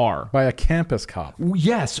car. By a campus cop.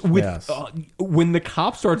 Yes, Yes. When the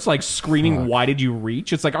cop starts like screaming, "Why did you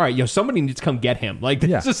reach?" It's like, all right, somebody needs to come get him. Like,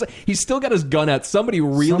 Yeah. he's still got his gun out. Somebody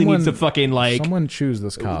really needs to fucking like. Someone choose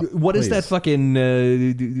this cop. What is that please.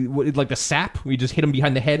 fucking like the sap? We just hit him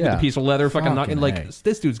behind the head with Yeah. a piece of leather, fucking knocking. Fucking Like A.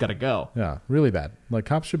 this dude's got to go. Yeah, really bad. Like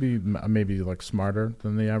cops should be maybe like smarter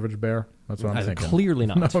than the average bear. That's what I'm thinking. Clearly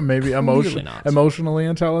not. No, maybe Clearly not. emotionally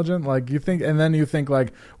intelligent. Like you think, and then you think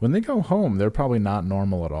like when they go home, they're probably not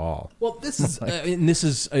normal at all. Well, this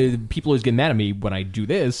is people always get mad at me when I do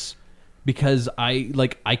this because I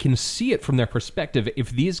can see it from their perspective.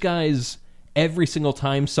 If these guys every single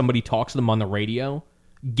time somebody talks to them on the radio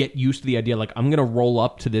get used to the idea like I'm gonna roll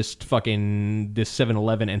up to this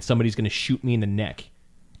 7-Eleven and somebody's gonna shoot me in the neck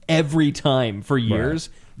every time for years.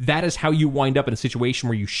 Right. That is how you wind up in a situation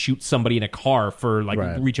where you shoot somebody in a car for like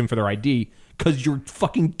Right. reaching for their ID because you're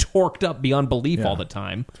fucking torqued up beyond belief Yeah. all the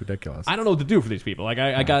time. It's ridiculous. I don't know what to do for these people. Like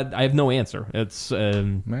I have no answer. It's I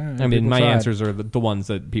mean people my tried. answers are the ones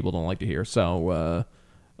that people don't like to hear. So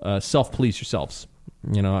self-police yourselves.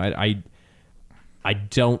 You know, I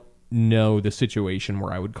don't know the situation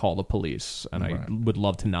where I would call the police, and I would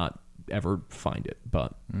love to not ever find it,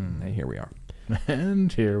 but here we are.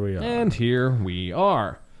 And here we are. And here we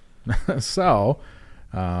are. So,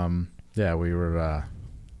 yeah, we were.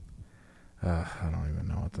 I don't even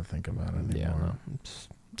know what to think about it anymore.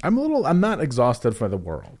 Yeah, no, I'm not exhausted for the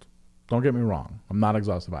world. Don't get me wrong. I'm not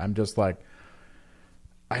exhausted. I'm just like,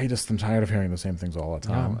 I'm tired of hearing the same things all the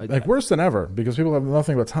time. No, like worse than ever because people have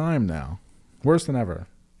nothing but time now. Worse than ever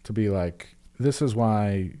to be like, this is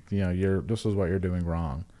why this is what you're doing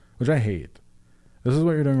wrong, which I hate. This is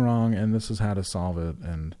what you're doing wrong, and this is how to solve it.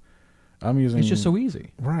 And I'm using. It's just so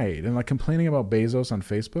easy. Right. And like complaining about Bezos on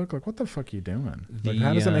Facebook, like what the fuck are you doing? Like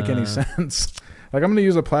how does that make any sense? Like I'm going to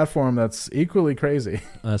use a platform that's equally crazy.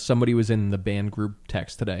 Somebody was in the band group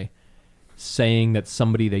text today saying that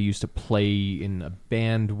somebody they used to play in a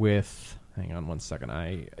band with. Hang on one second.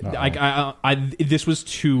 This was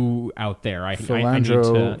too out there. I need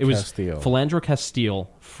to. It was Philandro Castile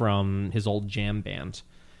from his old jam band.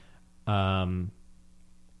 Guy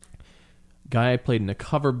I played in a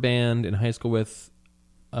cover band in high school with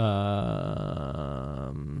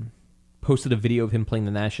posted a video of him playing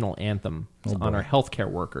the national anthem to honor healthcare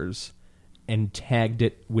workers and tagged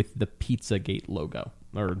it with the Pizzagate logo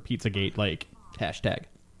or Pizzagate like hashtag.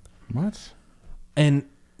 What? And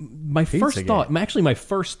my first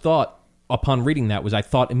thought upon reading that was I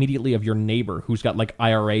thought immediately of your neighbor who's got like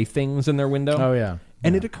IRA things in their window. Oh yeah.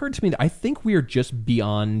 And it occurred to me that I think we are just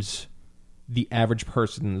beyond the average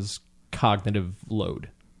person's cognitive load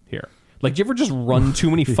here. Like, do you ever just run too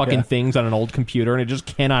many fucking things on an old computer and it just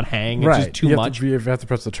cannot hang? It's just too much. You have to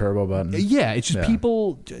press the turbo button. Yeah, it's just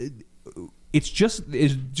people. It's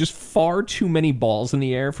just far too many balls in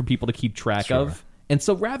the air for people to keep track of. And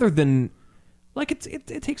so rather than like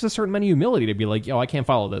it takes a certain amount of humility to be like, yo, I can't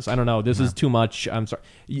follow this. I don't know. This is too much. I'm sorry.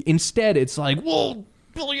 Instead, it's like, well,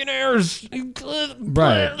 billionaires.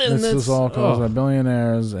 Right. This is all caused by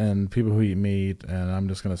billionaires and people who eat meat, and I'm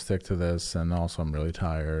just going to stick to this. And also, I'm really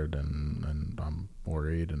tired and I'm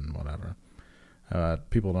worried and whatever.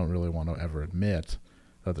 People don't really want to ever admit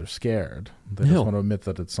that they're scared. They just want to admit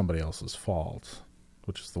that it's somebody else's fault,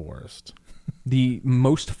 which is the worst. The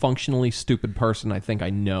most functionally stupid person I think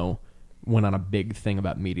I know went on a big thing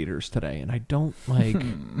about meat eaters today, and I don't like.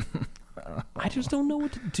 I just don't know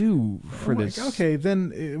what to do for this. Okay,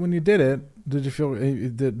 then when you did it, did you feel?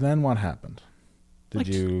 Then what happened? Did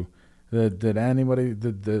you? Did anybody?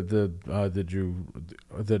 Did the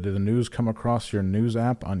news come across your news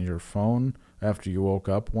app on your phone after you woke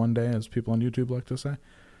up one day, as people on YouTube like to say,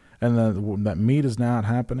 and that meat is not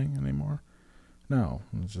happening anymore? No,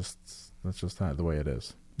 that's just the way it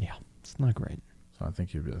is. Yeah, it's not great. So I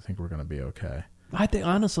think we're going to be okay. I think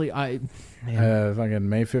honestly, fucking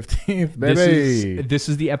May 15th, baby. This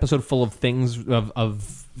is the episode full of things of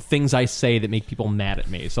things I say that make people mad at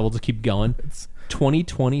me. So we'll just keep going.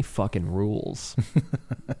 2020 fucking rules.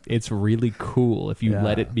 It's really cool if you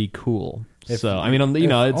let it be cool. So I mean,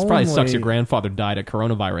 it's probably sucks your grandfather died of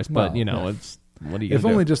coronavirus, but it's. What are you if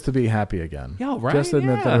only just to be happy again. Yeah, right. Just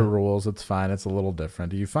admit that it rules. It's fine. It's a little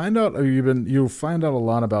different. You find out a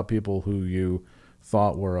lot about people who you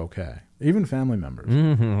thought were okay, even family members.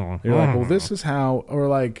 Mm-hmm. You're like, well, this is how, or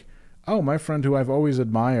like, oh, my friend who I've always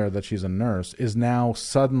admired that she's a nurse is now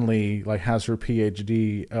suddenly like has her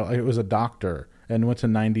PhD. It was a doctor and went to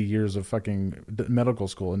 90 years of fucking medical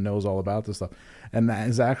school and knows all about this stuff, and that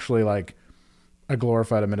is actually like a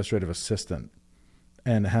glorified administrative assistant.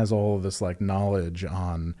 And has all of this like knowledge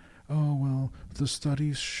on, oh well, the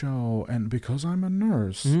studies show, and because I'm a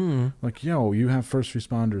nurse, like, yo, you have first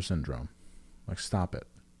responder syndrome. Like, stop it.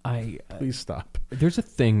 Please stop. There's a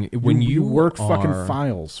thing when you work fucking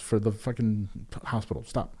files for the fucking hospital.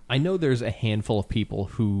 Stop. I know there's a handful of people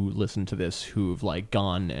who listen to this who've like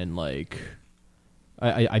gone and like.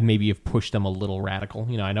 I maybe have pushed them a little radical.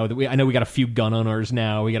 I know we got a few gun owners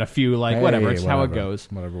now. We got a few whatever. It's how it goes.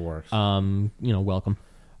 Whatever works. Welcome.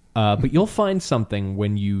 But you'll find something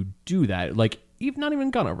when you do that. Like, not even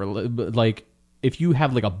gun over. But like, if you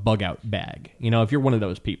have like a bug out bag, if you're one of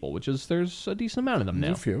those people, which is there's a decent amount of them now.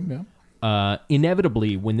 There's a few, yeah.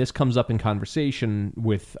 Inevitably, when this comes up in conversation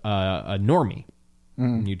with a normie,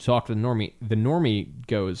 and you talk to the normie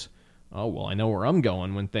goes, "Oh well, I know where I'm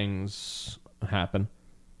going when things happen."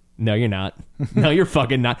 No, you're not. No, you're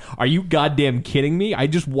fucking not. Are you goddamn kidding me? I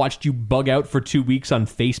just watched you bug out for 2 weeks on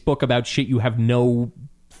Facebook about shit you have no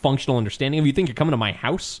functional understanding of. You think you're coming to my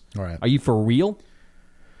house? All right. Are you for real?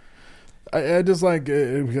 I just like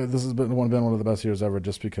this has been one of the best years ever,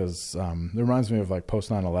 just because it reminds me of like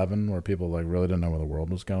post 9/11, where people like really didn't know where the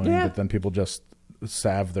world was going, but then people just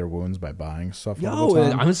salve their wounds by buying stuff. All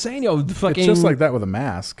the time. I'm saying, fucking. It's just like that with a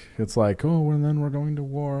mask. It's like, oh, and then we're going to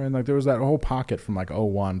war, and like there was that whole pocket from like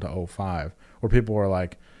 01 to 05 where people were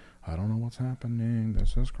like, I don't know what's happening.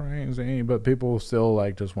 This is crazy, but people still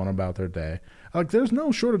like just went about their day. Like, there's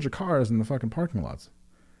no shortage of cars in the fucking parking lots.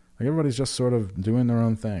 Like, everybody's just sort of doing their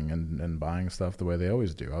own thing and buying stuff the way they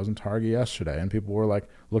always do. I was in Target yesterday, and people were like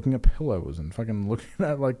looking at pillows and fucking looking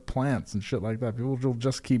at like plants and shit like that. People will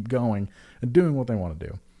just keep going and doing what they want to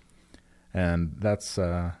do, and that's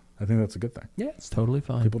I think that's a good thing. Yeah, it's totally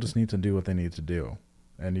fine. People just need to do what they need to do,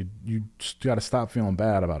 and you just got to stop feeling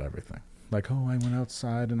bad about everything. Like, oh, I went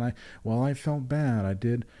outside and I felt bad. I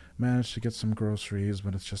did manage to get some groceries,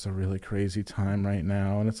 but it's just a really crazy time right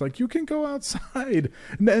now. And it's like, you can go outside.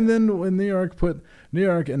 And then when New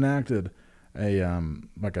York enacted a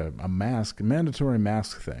mandatory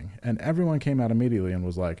mask thing, and everyone came out immediately and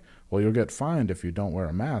was like, well, you'll get fined if you don't wear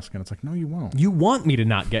a mask. And it's like, no, you won't. You want me to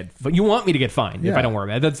get fined if I don't wear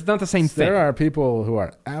it. That's not the same thing. There are people who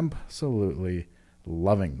are absolutely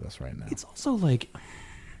loving this right now. It's also like,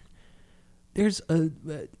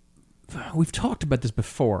 we've talked about this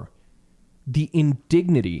before, the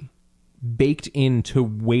indignity baked into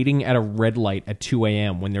waiting at a red light at 2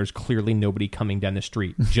 a.m. when there's clearly nobody coming down the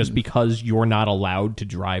street just because you're not allowed to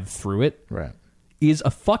drive through it, right, is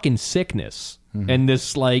a fucking sickness. Mm-hmm. And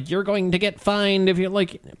this, like, you're going to get fined if you're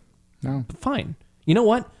like, no, fine. You know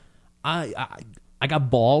what? I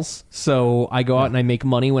got balls, so I go out and I make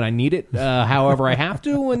money when I need it, however I have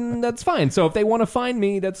to, and that's fine. So if they want to fine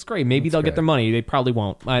me, that's great. Maybe they'll get their money. They probably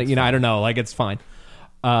won't. I don't know. Like, it's fine.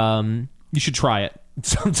 You should try it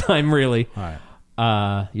sometime, really. All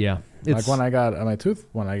right. Yeah. Like when I got my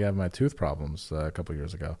tooth problems a couple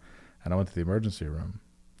years ago, and I went to the emergency room,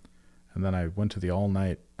 and then I went to the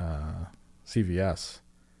all-night CVS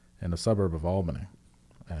in a suburb of Albany.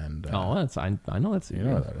 And I know that's, you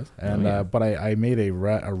know what that is. And but I made a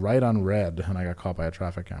right on red, and I got caught by a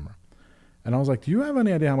traffic camera. And I was like, do you have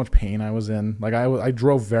any idea how much pain I was in? Like, I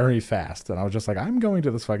drove very fast, and I was just like, I'm going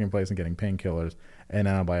to this fucking place and getting painkillers and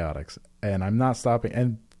antibiotics, and I'm not stopping.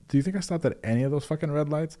 And do you think I stopped at any of those fucking red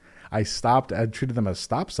lights? I stopped. I treated them as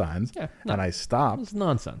stop signs, and I stopped. It's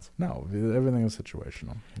nonsense. No, everything was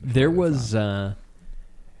situational. There was a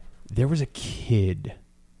kid.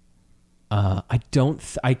 I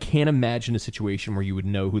can't imagine a situation where you would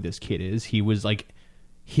know who this kid is. He was like,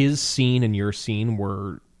 his scene and your scene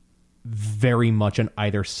were very much on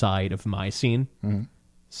either side of my scene. Mm-hmm.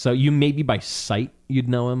 So you maybe by sight you'd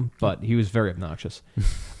know him, but he was very obnoxious.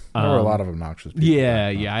 There were a lot of obnoxious people.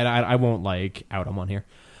 Yeah. I won't like out him on here.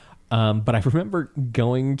 But I remember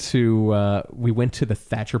going to, we went to the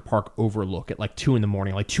Thatcher Park Overlook at like 2 a.m,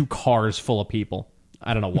 like 2 cars full of people.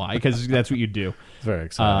 I don't know why, because that's what you do. It's very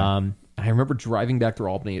exciting. I remember driving back to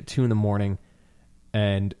Albany at 2 a.m,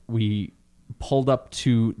 and we pulled up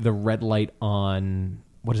to the red light on,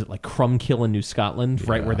 what is it, like Crumkill in New Scotland,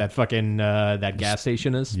 right where that fucking that gas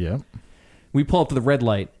station is. Yeah. We pull up to the red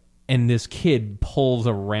light, and this kid pulls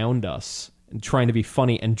around us, trying to be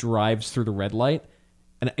funny, and drives through the red light.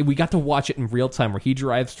 And we got to watch it in real time, where he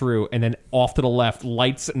drives through, and then off to the left,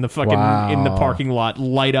 lights in the fucking in the parking lot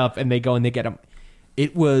light up, and they go and they get him.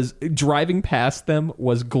 It was, driving past them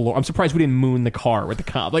was glorious. I'm surprised we didn't moon the car with the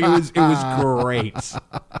cop. Like, it was great.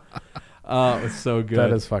 It was so good.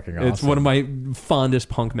 That is fucking awesome. It's one of my fondest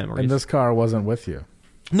punk memories. And this car wasn't with you?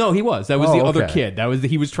 No, he was. That was the other kid.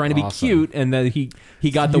 He was trying to be cute, and then he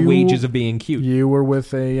got the wages of being cute. You were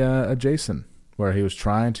with a Jason, where he was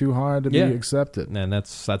trying too hard to be accepted. And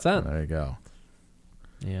that's that. There you go.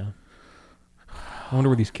 Yeah. I wonder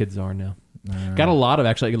where these kids are now. Got a lot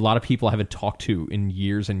of people I haven't talked to in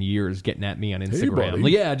years and years getting at me on Instagram.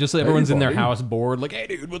 Hey, like, just everyone's in their house bored. Like, hey,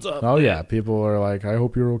 dude, what's up? Oh, yeah. People are like, I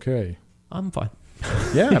hope you're okay. I'm fine.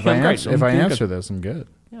 Yeah, if I answer this, I'm good.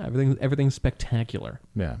 Yeah, everything's spectacular.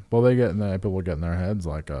 Yeah. Well, people get in their heads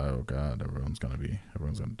like, oh, God, everyone's going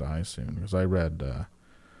to die soon. Because I read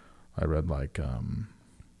like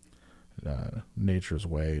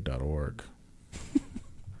naturesway.org.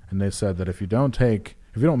 And they said that if you don't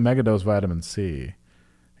megadose vitamin C,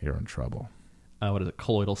 you're in trouble. What is it?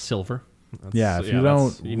 Colloidal silver.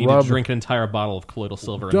 You need to drink an entire bottle of colloidal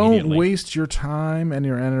silver. Don't waste your time and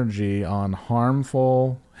your energy on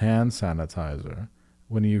harmful hand sanitizer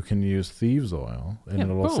when you can use thieves' oil, and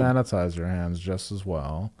it'll sanitize your hands just as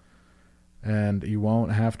well. And you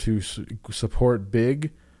won't have to support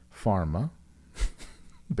big pharma.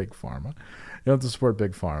 Big pharma. You don't have to support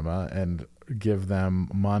big pharma and give them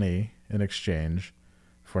money in exchange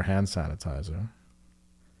for hand sanitizer.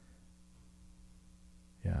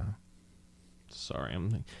 Yeah. Sorry,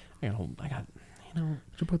 I got.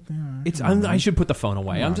 I should put the phone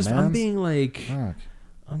away. I'm being like, Fuck.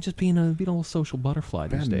 I'm just being a little social butterfly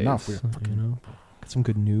these days. Enough. Got some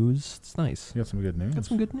good news. It's nice. You got some good news. Got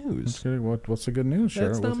some good news. What's the good news?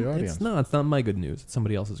 Share it with the audience. It's not my good news. It's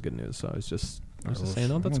somebody else's good news. So I was just saying,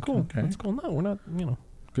 no, that's cool. Okay. That's cool. No, we're not.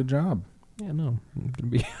 Good job. Yeah, no, I'm gonna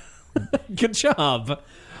be. Good job.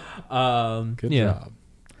 Good job.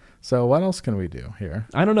 So what else can we do here?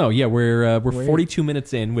 I don't know. Yeah, we're 42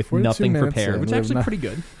 minutes in with nothing prepared, which is actually pretty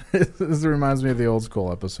good. This reminds me of the old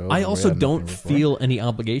school episode. I also don't feel any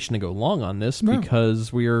obligation to go long on this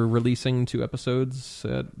because we are releasing 2 episodes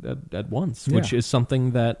at once, which is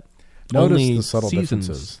something that Notice only the subtle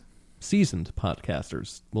differences. Seasoned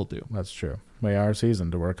podcasters will do. That's true. We are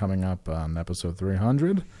seasoned. We're coming up on episode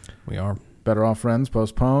 300. We are. Better Off Friends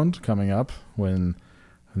postponed, coming up when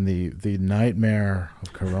the nightmare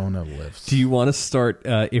of Corona lifts. Do you want to start,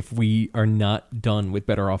 if we are not done with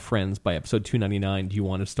Better Off Friends by episode 299, do you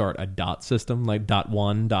want to start a dot system, like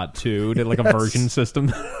 .1, .2, like a version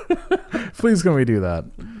system? Please can we do that?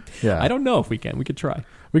 Yeah. I don't know if we can. We could try.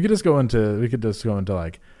 We could just go into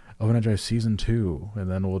like Overnight Drive season 2, and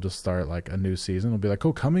then we'll just start like a new season. We'll be like,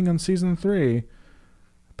 coming on season 3,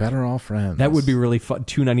 Better Off Friends. That would be really fun.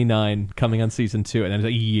 299 coming on season 2, and then a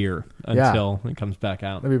year until it comes back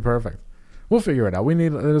out. That'd be perfect. We'll figure it out.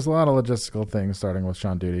 There's a lot of logistical things, starting with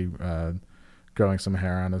Sean Duty growing some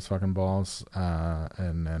hair on his fucking balls.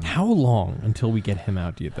 And how long until we get him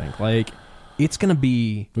out, do you think? Like, it's gonna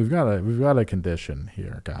be. We've got a condition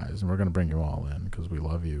here, guys, and we're gonna bring you all in because we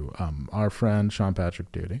love you. Our friend Sean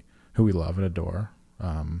Patrick Duty, who we love and adore,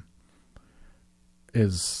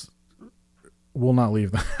 will not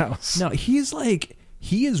leave the house. No, he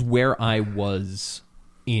is where I was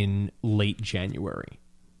in late January.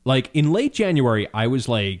 Like, in late January, I was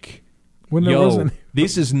like,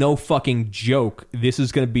 this is no fucking joke. This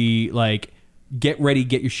is going to be like, get ready,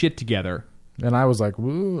 get your shit together. And I was like,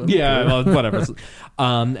 woo. Yeah, well, whatever.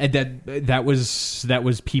 And that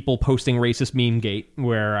was people posting racist meme gate,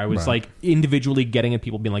 where I was like individually getting at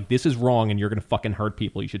people being like, this is wrong and you're going to fucking hurt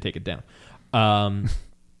people. You should take it down.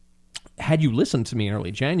 Had you listened to me in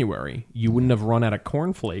early January, you wouldn't have run out of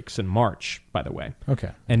cornflakes in March, by the way.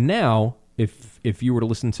 Okay. And now, if you were to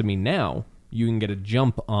listen to me now, you can get a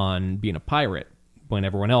jump on being a pirate when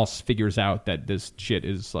everyone else figures out that this shit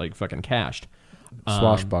is like fucking cached.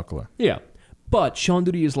 Swashbuckler. Yeah. But Sean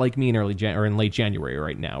Duty is like me in in late January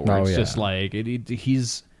right now, where it's just like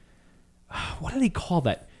he's what do they call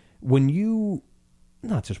that? When you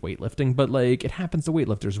not just weightlifting, but like it happens to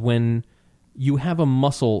weightlifters when you have a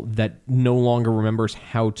muscle that no longer remembers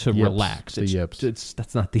how to relax. The yips.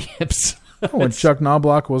 That's not the yips. When Chuck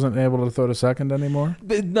Knobloch wasn't able to throw to second anymore?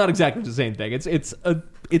 Not exactly the same thing.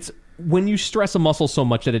 It's when you stress a muscle so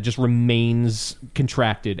much that it just remains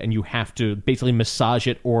contracted, and you have to basically massage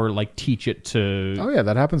it or like teach it to. Oh yeah,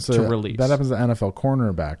 that happens to release. That happens to NFL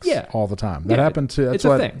cornerbacks all the time. That happened to. That's it's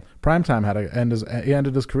a thing. Primetime had to end. He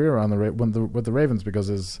ended his career on with the Ravens because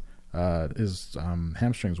his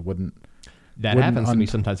hamstrings wouldn't. That happens to me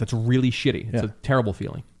sometimes. That's really shitty. It's a terrible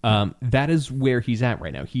feeling. That is where he's at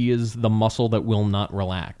right now. He is the muscle that will not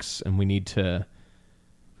relax, and we need to.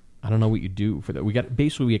 I don't know what you do for that. We got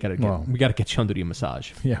to get Sean Duty a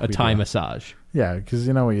massage, a Thai massage. Yeah, because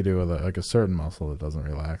you know what you do with a certain muscle that doesn't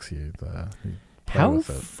relax. You How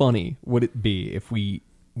funny would it be if we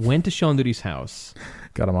went to Sean Duty's house,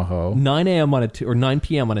 got him a hoe, 9 a.m. or 9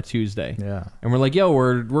 p.m. on a Tuesday, and we're like, "Yo,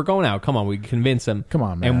 we're going out. Come on, we convince him. Come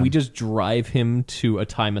on, man." And we just drive him to a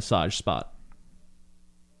Thai massage spot.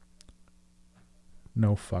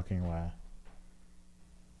 No fucking way.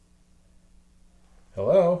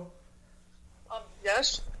 Hello.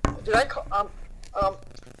 Yes. Did I call?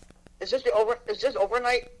 Is this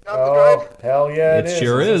overnight? The drive? Hell yeah, it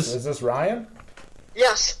sure is. Is this Ryan?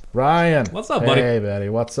 Yes. Ryan. What's up, buddy? Hey, buddy.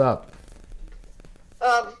 What's up?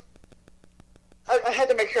 I had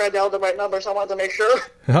to make sure I dialed the right number, so I wanted to make sure.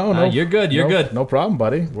 Oh no, you're good. You're good. No problem,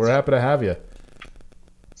 buddy. We're happy to have you.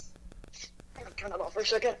 I'm gonna turn it off for a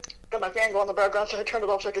second. Got my fan going in the background, so I turned it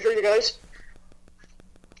off so I could hear you guys.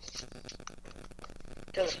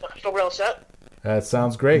 So we're all set. That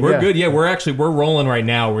sounds great. We're good. Yeah, we're rolling right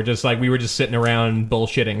now. We're just we were just sitting around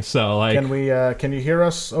bullshitting. So like, can you hear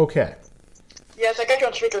us? Okay. Yes, I got you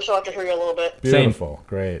on speaker, so I can hear you a little bit. Beautiful. Same.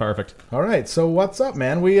 Great. Perfect. All right. So what's up,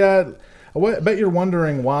 man? We I bet you're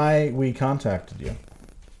wondering why we contacted you.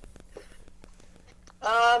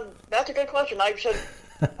 That's a good question. I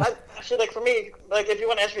said, like, for me, like, if you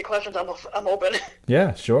want to ask me questions, I'm open.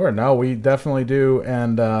 Yeah, sure. No, we definitely do,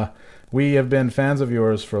 and we have been fans of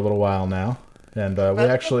yours for a little while now, and we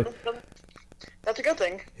actually. That's a good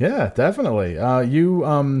thing. Yeah, definitely.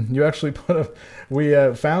 You actually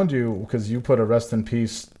we found you because you put a rest in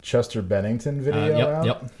peace Chester Bennington video out.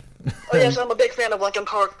 Yep. Oh yes, I'm a big fan of Linkin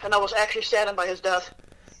Park, and I was actually saddened by his death.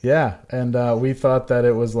 Yeah, and we thought that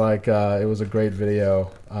it was it was a great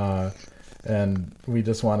video, and we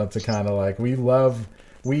just wanted to kind of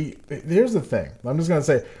here's the thing. I'm just gonna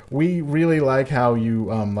say we really like how you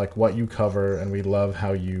like what you cover, and we love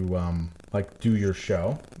how you do your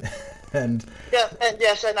show. And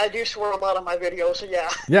yes, and I do swear a lot on my videos, so yeah.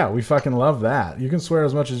 Yeah, we fucking love that. You can swear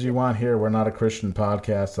as much as you want here. We're not a Christian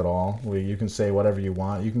podcast at all. You can say whatever you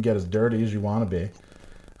want. You can get as dirty as you want to be.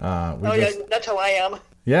 That's how I am.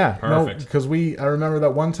 Yeah, Perfect. no, because I remember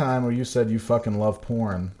that one time where you said you fucking love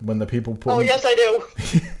porn when the people put. Oh, yes, I do.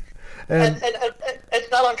 And And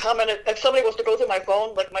it's not uncommon if somebody was to go through my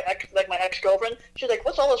phone, like my ex-girlfriend, she's like,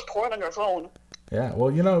 "What's all this porn on your phone?" yeah,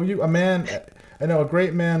 well, you know, I know a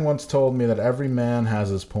great man once told me that every man has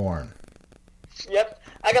his porn. Yep,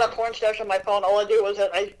 I got a porn stash on my phone. All I do is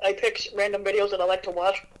that I pick random videos that I like to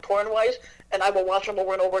watch porn-wise, and I will watch them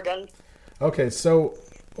over and over again. Okay, so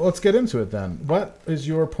let's get into it then. What is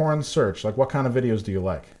your porn search? Like, what kind of videos do you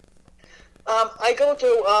like? I go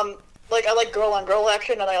to like I like girl-on-girl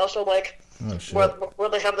action, and I also like Oh shit! where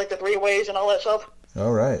they have like the three ways and all that stuff.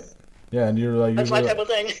 All right, yeah, and That's my type of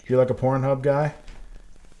thing. you're like a Pornhub guy.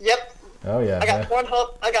 Yep. Oh yeah, I got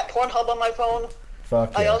Pornhub. I got Pornhub on my phone.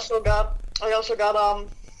 Fuck yeah. I also got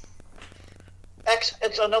X.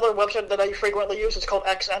 It's another website that I frequently use. It's called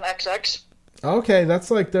XNXX. Okay,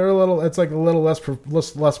 that's like it's like a little less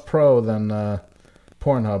pro than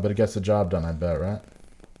Pornhub, but it gets the job done. I bet, right?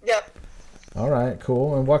 Yep. All right,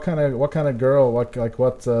 cool. And what kind of girl? What kind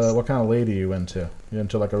of lady are you into? You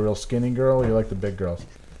into like a real skinny girl, or you like the big girls?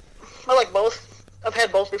 I like both. I've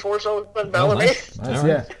had both before, so it doesn't bother me. Nice. Nice, All right.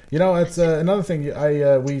 yeah. You know, it's another thing.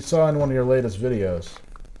 We saw in one of your latest videos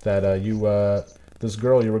that this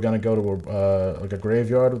girl, you were gonna go to like a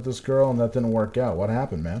graveyard with this girl, and that didn't work out. What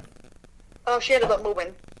happened, man? She ended up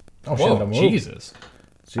moving. Oh, she ended Whoa, up moving. Jesus.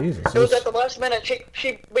 It was at the last minute.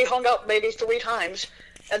 We hung out maybe 3 times,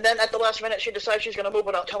 and then at the last minute she decides she's gonna move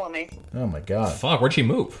without telling me. Oh my god. Fuck, where'd she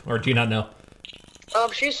move? Or do you not know?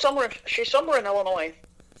 She's somewhere in Illinois.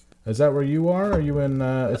 Is that where you are? Are you in?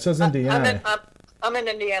 It says Indiana. I'm in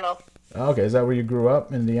Indiana. Okay, is that where you grew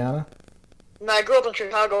up, Indiana? No, I grew up in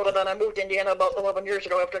Chicago, but then I moved to Indiana about 11 years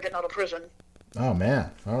ago after getting out of prison. Oh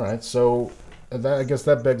man. All right. So I guess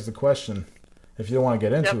that begs the question. If you don't want to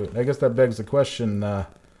get into it, I guess that begs the question.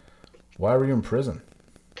 Why were you in prison?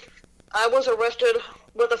 I was arrested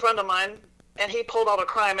with a friend of mine, and he pulled out a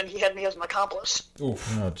crime, and he had me as an accomplice.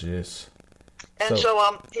 Oof. Oh jeez. And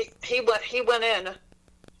so he went in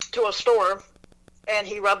to a store, and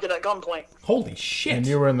he robbed it at gunpoint. Holy shit. And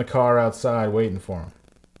you were in the car outside waiting for him.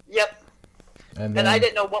 Yep. And I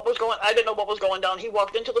didn't know what was going down. He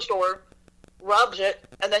walked into the store, robs it,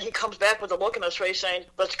 and then he comes back with a look in his face saying,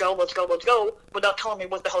 "Let's go, let's go, let's go," without telling me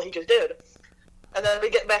what the hell he just did. And then we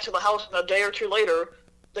get back to the house, and a day or two later,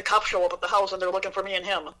 the cops show up at the house, and they're looking for me and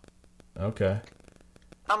him. Okay.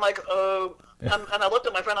 I'm like, and I looked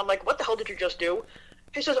at my friend. I'm like, "What the hell did you just do?"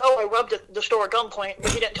 He says, "Oh, I robbed the store at gunpoint,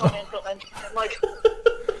 but he didn't tell me until." And I'm like,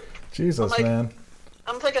 Jesus, like, man.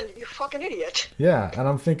 I'm thinking, "You fucking idiot." Yeah, and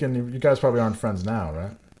I'm thinking you guys probably aren't friends now,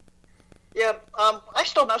 right? Yeah, I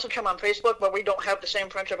still message him on Facebook, but we don't have the same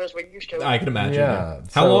friendship as we used to. I can imagine. Yeah, Yeah.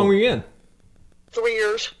 How long were you in? 3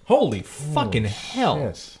 years. Holy fucking hell.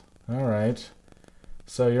 Yes. All right.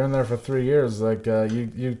 So you're in there for 3 years. Like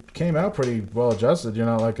you came out pretty well adjusted. You're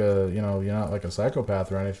not like you're not like a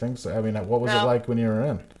psychopath or anything. So I mean, what was it like when you were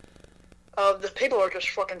in? The people are just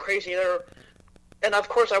fucking crazy. And of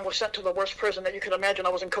course, I was sent to the worst prison that you could imagine. I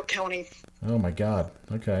was in Cook County. Oh my God.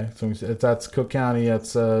 Okay. So that's Cook County.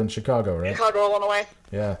 That's in Chicago, right? Chicago, Illinois.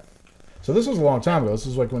 Yeah. So this was a long time ago. This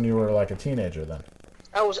was like when you were like a teenager then.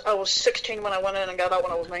 I was 16 when I went in and got out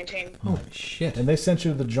when I was 19. Holy shit. And they sent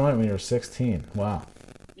you to the joint when you were 16. Wow.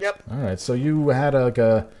 Yep. All right. So you had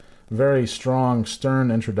a very strong,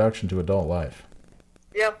 stern introduction to adult life.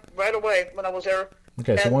 Yep. Right away when I was there.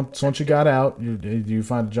 Okay. So once you got out, you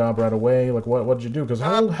find a job right away. Like what did you do? Because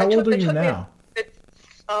how old are you now?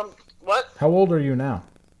 What? How old are you now?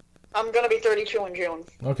 I'm gonna be 32 in June.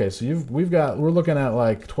 Okay. So we're looking at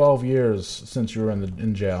like 12 years since you were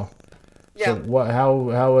in jail. Yeah. So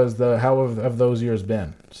how have those years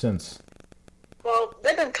been since? Well,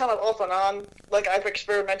 they've been kind of off and on. Like I've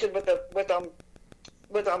experimented with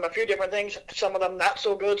a few different things. Some of them not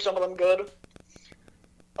so good. Some of them good.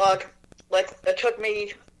 Like it took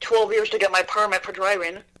me 12 years to get my permit for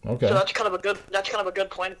driving. Okay. So that's kind of a good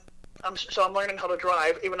point. I'm learning how to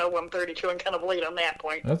drive, even though I'm 32 and kind of late on that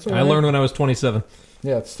point. That's all I right. learned when I was 27.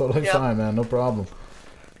 Yeah, it's totally Yeah. fine, man. No problem.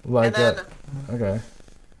 Like And then- okay.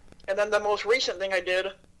 And then the most recent thing I did,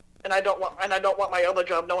 and I don't want my other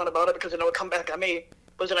job knowing about it because it would come back on me,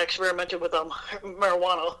 was that I experimented with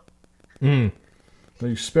marijuana. Mm. So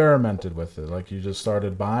you experimented with it, like you just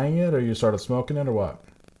started buying it, or you started smoking it, or what?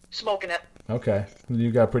 Smoking it. Okay. You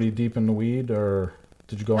got pretty deep in the weed, or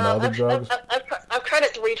did you go into other drugs? I've tried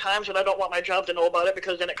it 3 times, and I don't want my job to know about it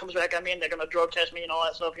because then it comes back on me and they're gonna drug test me and all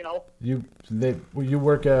that stuff, you know. You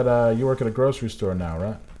work at a grocery store now,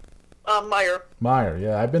 right? Meyer. Meijer,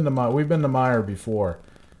 yeah. We've been to Meijer before,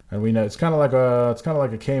 and we know it's kind of like a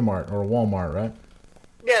Kmart or a Walmart, right?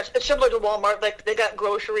 Yes, it's similar to Walmart. Like they got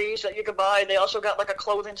groceries that you can buy. They also got like a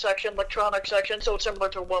clothing section, electronic section. So it's similar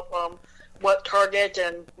to what Target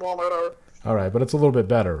and Walmart are. All right, but it's a little bit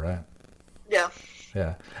better, right? Yeah.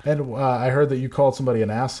 Yeah. And I heard that you called somebody an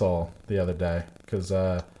asshole the other day because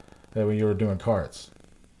when you were doing carts.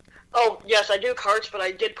 Oh yes, I do carts, but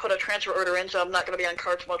I did put a transfer order in, so I'm not going to be on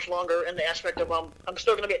carts much longer. In the aspect of I'm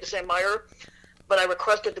still going to be at the same Meijer, but I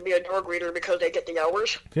requested to be a door greeter because they get the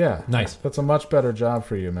hours. Yeah. Nice. That's a much better job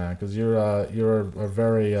for you, man, because you're a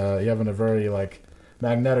very you have a very like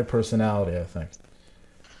magnetic personality, I think.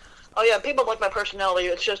 Oh yeah, people like my personality.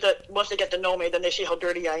 It's just that once they get to know me, then they see how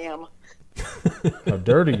dirty I am. How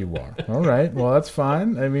dirty you are. All right. Well, that's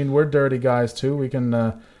fine. I mean, we're dirty guys too. We can.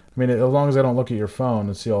 I mean, as long as I don't look at your phone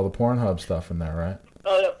and see all the Pornhub stuff in there, right?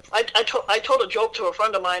 I told a joke to a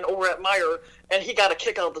friend of mine over at Meijer, and he got a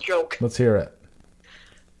kick out of the joke. Let's hear it.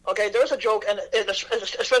 Okay, there's a joke, and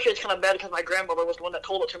especially it's kind of bad because my grandmother was the one that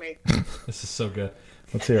told it to me. This is so good.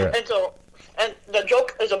 Let's hear it. And the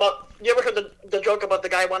joke is about. You ever heard the joke about the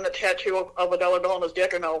guy wanting a tattoo of a dollar bill on his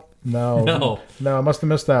dick, or no? No. I must have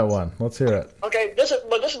missed that one. Let's hear it. Okay, this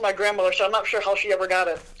is my grandmother, so I'm not sure how she ever got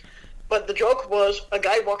it. But the joke was a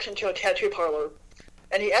guy walks into a tattoo parlor,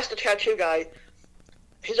 and he asked the tattoo guy.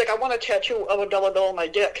 He's like, I want a tattoo of a dollar bill on my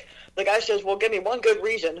dick. The guy says, well, give me one good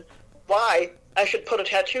reason why I should put a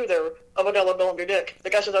tattoo there of a dollar bill on your dick. The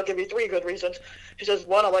guy says, I'll give you 3 good reasons. He says,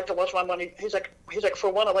 1, I like to watch my money. He's like,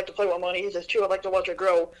 for 1, I like to play with money. He says, 2, I like to watch it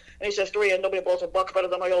grow. And he says, 3, and nobody blows a buck better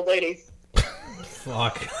than my old lady.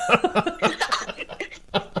 Fuck.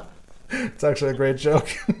 It's actually a great joke.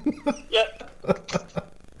 Yep.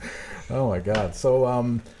 Oh my God. So,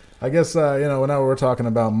 I guess now we're talking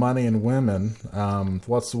about money and women.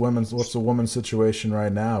 What's the woman's situation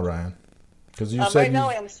right now, Ryan? Because you said right now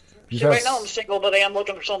I'm single, but I am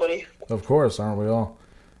looking for somebody. Of course, aren't we all?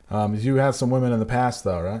 You had some women in the past,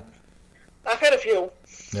 though, right? I've had a few.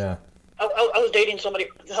 Yeah. I was dating somebody.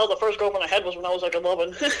 Hell, the first girlfriend I had was when I was like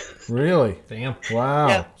 11. Really? Damn. Wow.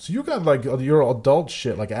 Yeah. So you got like your adult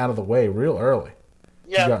shit like out of the way real early.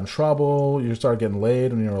 Yeah. You got in trouble. You started getting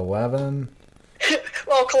laid when you were 11.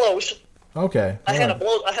 Well, close. Okay. I had a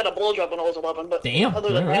blowjob when I was 11, but Damn.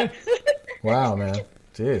 other than All right. that, Wow, man.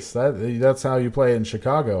 Jeez, that's how you play in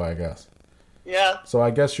Chicago, I guess. yeah. So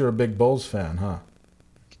I guess you're a big Bulls fan, huh?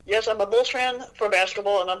 Yes, I'm a Bulls fan for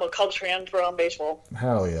basketball, and I'm a Cubs fan for baseball.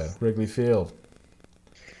 Hell yeah, Wrigley Field.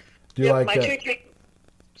 Do you Yeah, like? my two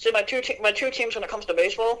teams when it comes to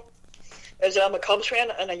baseball is that I'm a Cubs fan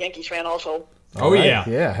and a Yankees fan also. Oh, yeah.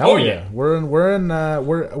 Yeah, hell Oh, yeah. yeah. We're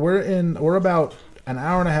about an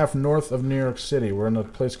hour and a half north of New York City. We're in a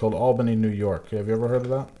place called Albany, New York. Have you ever heard of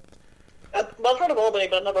that? I've heard of Albany,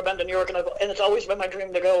 but I've never been to New York, and it's always been my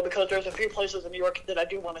dream to go because there's a few places in New York that I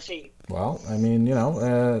do want to see. Well, I mean,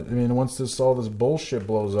 once all this bullshit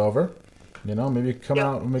blows over, maybe come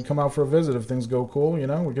out for a visit if things go cool.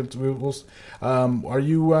 We'll. Are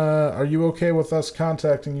you okay with us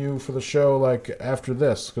contacting you for the show like after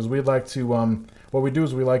this? Because we'd like to. What we do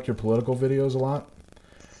is we like your political videos a lot.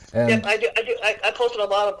 And Yeah, I do. I posted a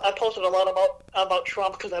lot about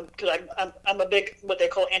Trump because I'm a big what they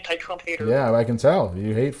call anti-Trump hater. yeah, I can tell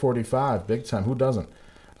you hate 45 big time. Who doesn't?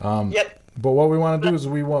 Yep. But what we want to do is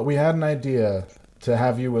we had an idea to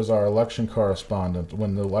have you as our election correspondent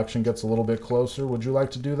when the election gets a little bit closer. Would you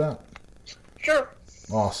like to do that? Sure.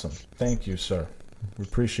 Awesome. Thank you, sir. We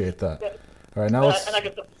appreciate that. Yeah. All right, now let's. And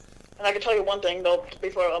I can tell you one thing though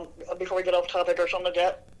before we get off topic or something like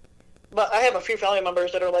that. But I have a few family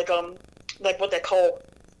members that are like what they call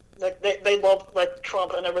like they love like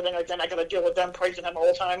Trump and everything like that. And I got to deal with them praising him all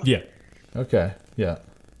the time. Yeah. Okay. Yeah.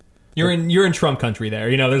 You're in Trump country there.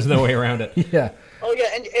 There's no way around it. Yeah. Oh yeah,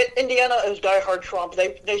 and Indiana is diehard Trump.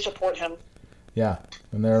 They support him. Yeah.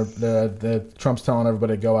 And they're Trump's telling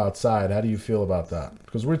everybody to go outside. How do you feel about that?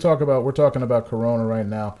 Because we're talking about Corona right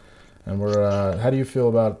now, and we're. How do you feel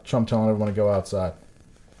about Trump telling everyone to go outside?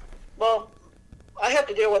 Well, I have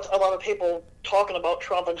to deal with a lot of people talking about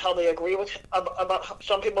Trump and how they agree with about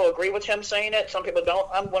some people agree with him saying it, some people don't.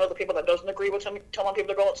 I'm one of the people that doesn't agree with him telling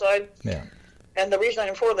people to go outside. Yeah. And the reason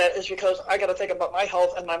I'm for that is because I got to think about my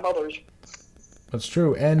health and my mother's. That's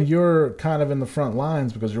true. And you're kind of in the front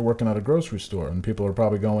lines because you're working at a grocery store, and people are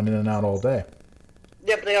probably going in and out all day.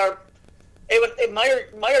 Yep, they are.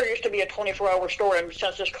 Meijer used to be a 24-hour store, and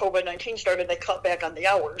since this COVID-19 started, they cut back on the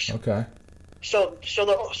hours. Okay. So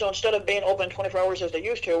instead of being open 24 hours as they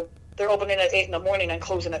used to, they're opening at 8 in the morning and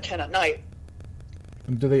closing at 10 at night.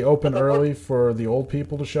 Do they open early for the old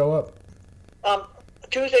people to show up?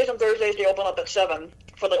 Tuesdays and Thursdays they open up at 7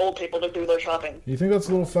 for the old people to do their shopping. You think that's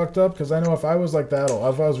a little fucked up? Because I know if I was like that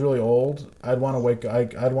old, if I was really old, I'd want to wake.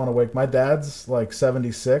 I'd want to wake. My dad's like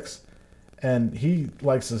 76, and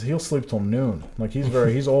he'll sleep till noon. Like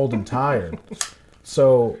he's old and tired.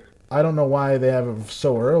 So I don't know why they have it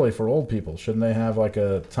so early for old people. Shouldn't they have like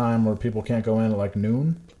a time where people can't go in at like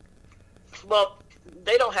noon? Well,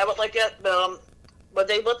 they don't have it like that, but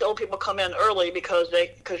they let the old people come in early because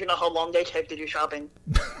you know how long they take to do shopping.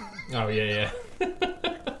 Oh yeah.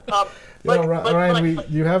 Ryan,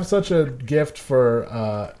 you have such a gift for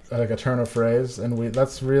like a turn of phrase, and we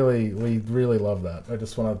really love that. I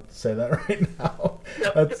just want to say that right now.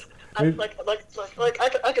 Yeah, I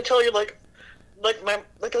could tell you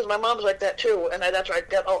because my mom's like that too, and that's where I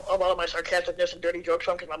get a lot of my sarcasticness and dirty jokes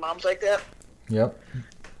from, because my mom's like that. Yep.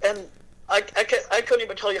 And I couldn't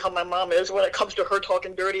even tell you how my mom is when it comes to her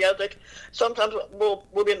talking dirty. I think sometimes we'll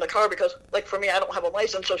be in the car because, like, for me, I don't have a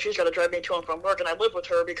license, so she's got to drive me to and from work, and I live with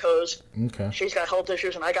her because she's got health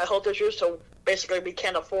issues and I got health issues, so basically we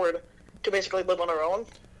can't afford to basically live on our own.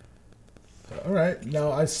 All right.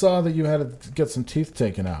 Now, I saw that you had to get some teeth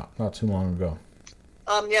taken out not too long ago.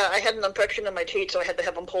 Yeah, I had an infection in my teeth, so I had to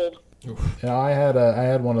have them pulled. Yeah, I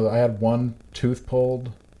had one tooth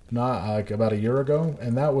pulled not like about a year ago,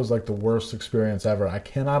 and that was like the worst experience ever. I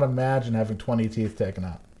cannot imagine having 20 teeth taken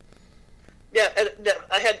out. Yeah,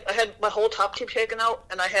 I had my whole top teeth taken out,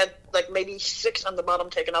 and I had like maybe 6 on the bottom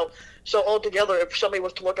taken out. So altogether, if somebody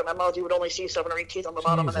was to look at my mouth, you would only see 7 or 8 teeth on the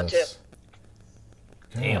bottom, and that's it.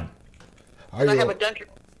 Damn. And I have a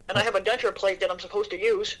denture plate that I'm supposed to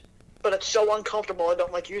use, but it's so uncomfortable I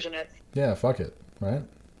don't like using it. Yeah, fuck it, right?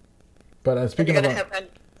 But speaking of,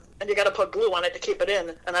 and you got to put glue on it to keep it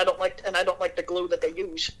in, and I don't like the glue that they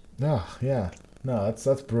use. No, yeah, no,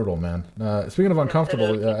 that's brutal, man. Speaking of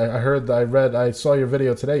uncomfortable, I saw your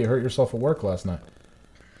video today. You hurt yourself at work last night.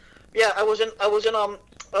 Yeah,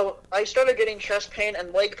 I started getting chest pain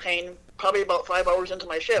and leg pain probably about 5 hours into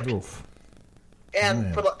my shift. Oof.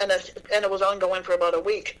 And it was ongoing for about a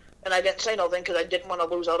week, and I didn't say nothing because I didn't want to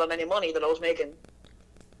lose out on any money that I was making.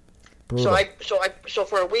 Brutal. So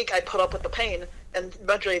for a week I put up with the pain, and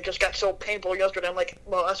eventually it just got so painful yesterday. I'm like,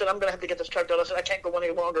 well, I said I'm gonna have to get this checked out. I said I can't go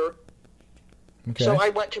any longer. Okay. So I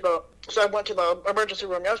went to the emergency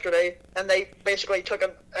room yesterday, and they basically took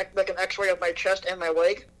an X-ray of my chest and my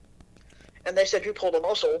leg, and they said you pulled a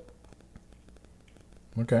muscle.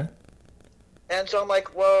 Okay. And so I'm like,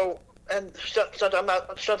 whoa. And since I'm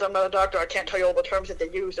not a doctor, I can't tell you all the terms that they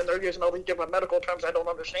use, and they're using all these different medical terms I don't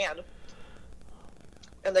understand.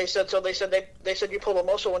 And they said you pulled a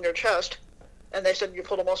muscle in your chest, and they said you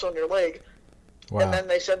pulled a muscle in your leg. Wow. And then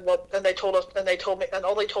they said, well, and they told me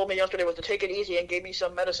all they told me yesterday was to take it easy and gave me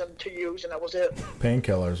some medicine to use, and that was it.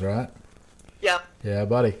 Painkillers, right? Yeah. Yeah,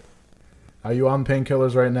 buddy. Are you on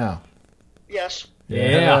painkillers right now? Yes.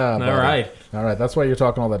 Yeah. buddy. All right. That's why you're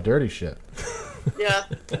talking all that dirty shit. Yeah.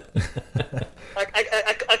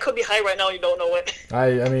 I could be high right now. You don't know it.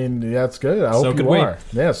 I mean, yeah, it's good. I hope you are.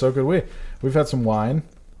 Yeah, so could we. We've had some wine.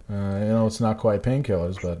 It's not quite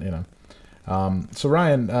painkillers, but So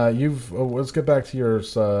Ryan, let's get back to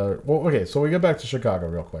yours. Okay, so we get back to Chicago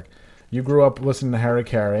real quick. You grew up listening to Harry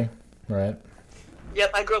Carey, right? Yep,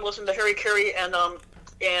 I grew up listening to Harry Carey and the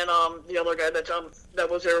other guy that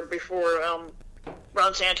was there before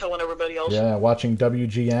Ron Santo and everybody else. Yeah, watching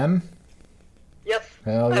WGN. Yep.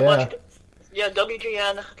 Hell yeah. Yeah,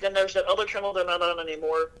 WGN. Then there's that other channel they're not on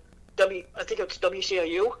anymore. I think it's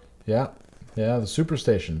WCIU. Yeah, the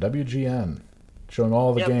Superstation, WGN, showing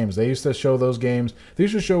all the games. They used to show those games. They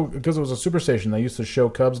used to show, because it was a Superstation, they used to show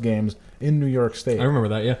Cubs games in New York State. I remember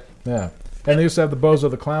that, yeah. Yeah. And they used to have the Bozo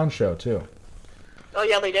the Clown show, too. Oh,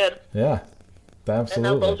 yeah, they did. Yeah,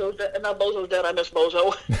 absolutely. And now Bozo's dead. I miss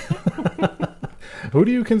Bozo. Who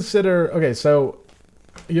do you consider... Okay, so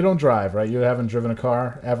you don't drive, right? You haven't driven a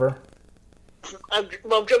car ever? I've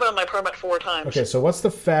driven on my permit 4 times. Okay, so what's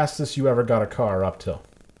the fastest you ever got a car up to?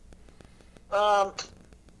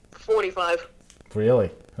 45.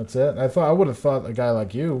 Really? That's it? I would have thought a guy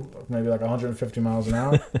like you, maybe like 150 miles an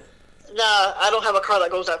hour. Nah, I don't have a car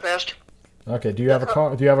that goes that fast. Okay, do you have a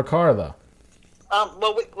car? Do you have a car though?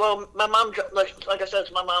 Well, my mom, like I said,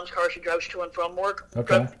 it's my mom's car. She drives to and from work.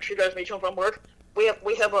 Okay. She drives me to and from work. We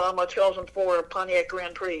have a 2004 Pontiac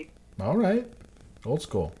Grand Prix. All right, old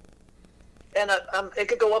school. And it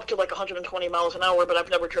could go up to like 120 miles an hour, but I've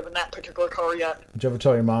never driven that particular car yet. Did you ever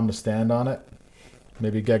tell your mom to stand on it?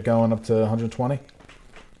 Maybe get going up to 120?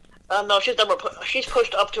 No, she's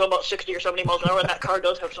pushed up to about 60 or 70 miles an hour, and that car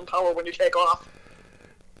does have some power when you take off.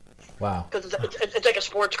 Wow. Because it's like a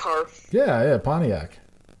sports car. Yeah, Pontiac.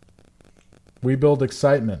 We build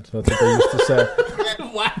excitement. That's what they used to say.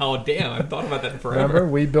 Wow, damn! I've thought about that forever.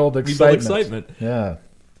 Remember, we build We build excitement. excitement. Yeah.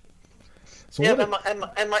 So Yeah,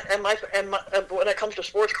 what? when it comes to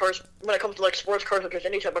sports cars, when it comes to like sports cars or just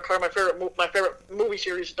any type of car, my favorite movie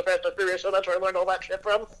series is The Fast and Furious, so that's where I learned all that shit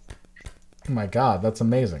from. Oh my God, that's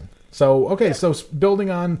amazing. So, okay, so building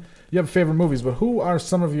on, you have favorite movies, but who are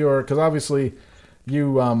some of your, because obviously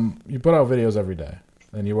you put out videos every day,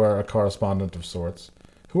 and you are a correspondent of sorts.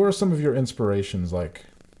 Who are some of your inspirations, like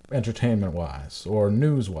entertainment-wise or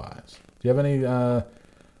news-wise? Do you have any,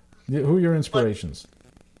 who are your inspirations?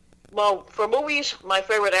 Well, for movies, my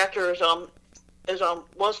favorite actor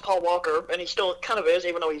was Paul Walker, and he still kind of is,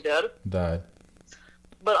 even though he's dead. Died.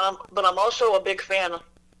 But I'm also a big fan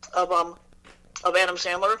of Adam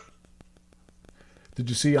Sandler. Did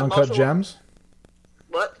you see I'm Uncut also- Gems?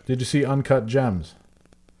 What? Did you see Uncut Gems?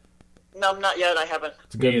 No, not yet. I haven't.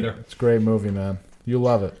 It's a Me good, either. It's a great movie, man. You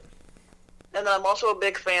love it. And then I'm also a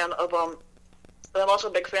big fan of like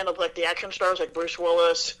the action stars like Bruce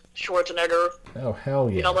Willis, Schwarzenegger. Oh, hell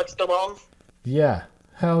yeah. You know, like Stallone. Yeah,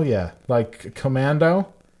 hell yeah. Like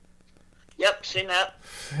Commando? Yep, seen that.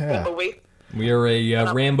 Yeah, Good movie. We are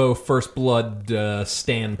a Rambo First Blood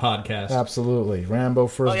Stan podcast. absolutely. Rambo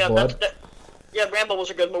First Oh yeah, Blood. yeah, Rambo was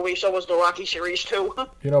a good movie. So was the Rocky series too.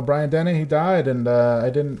 You know, Brian Denny, he died, and I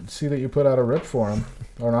didn't see that you put out a rip for him.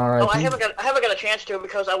 Or an RIP. Oh, I haven't got a chance to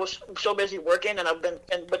because I was so busy working and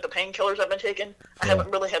with the painkillers I've been taking, I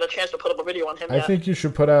haven't really had a chance to put up a video on him I yet. think you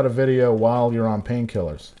should put out a video while you're on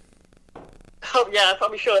painkillers. Oh yeah, I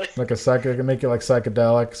probably should. Like make it like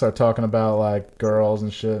psychedelic, start talking about like girls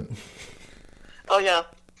and shit. Oh yeah.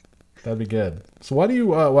 That'd be good. So what are you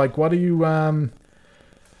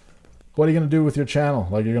gonna do with your channel?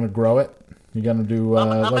 Like you're gonna grow it? You're gonna do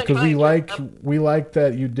I'm like, because trying we like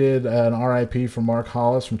that you did an RIP for Mark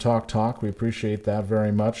Hollis from Talk Talk. We appreciate that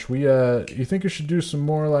very much. You think you should do some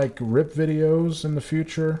more like rip videos in the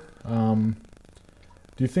future? Do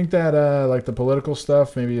you think that like the political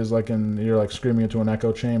stuff maybe is like you're like screaming into an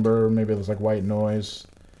echo chamber? Maybe there's like white noise.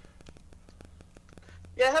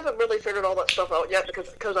 Yeah, I haven't really figured all that stuff out yet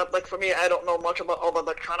because like for me, I don't know much about all the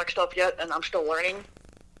electronic stuff yet, and I'm still learning.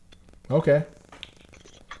 Okay.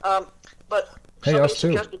 But Hey, somebody us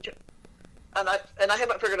too. suggested, and I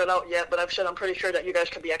haven't figured it out yet, but I've said I'm pretty sure that you guys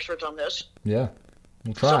could be experts on this. Yeah.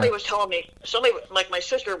 We'll try. Somebody was telling me, like my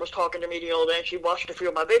sister was talking to me the other day, and she watched a few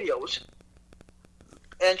of my videos,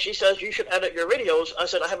 and she says you should edit your videos. I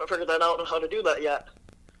said I haven't figured that out on how to do that yet.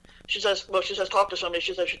 She says talk to somebody.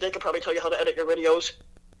 She says they could probably tell you how to edit your videos.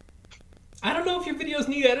 I don't know if your videos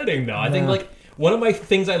need editing though. I think like one of my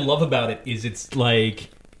things I love about it is it's like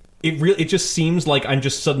it just seems like I'm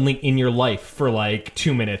just suddenly in your life for like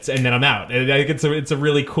 2 minutes and then I'm out. And I think it's a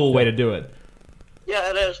really cool way to do it.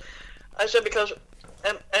 Yeah, it is. I said because,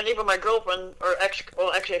 and even my girlfriend or ex.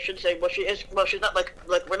 Well, actually, I should say, well, she is. Well, she's not like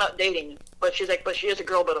we're not dating, but she's like, but she is a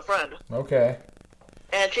girl, but a friend. Okay.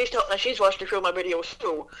 And she's watched a few of my videos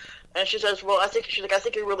too. And she says, well, I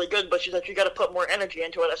think you're really good, but she said you got to put more energy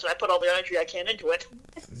into it. I said I put all the energy I can into it.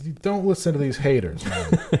 You don't listen to these haters,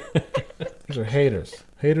 man. These are haters.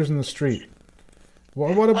 Haters in the street.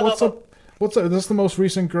 What's up? What's up? Is this the most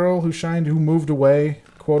recent girl who moved away,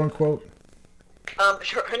 quote unquote?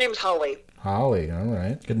 Her name's Holly. Holly, all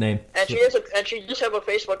right. Good name. And she just have a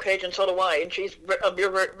Facebook page, and so do I. And she's a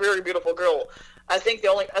very, very beautiful girl. I think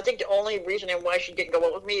the only reason why she didn't go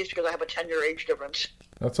out with me is because I have a 10-year age difference.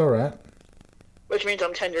 That's all right. Which means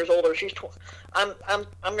I'm 10 years older. I'm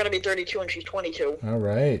gonna be 32 and she's 22. All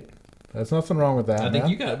right. There's nothing wrong with that. I think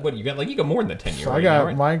man. you got more than a 10-year. So I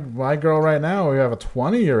got my girl right now. We have a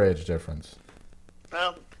 20-year age difference.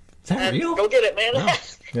 Well, Is that real? go get it, man. Wow.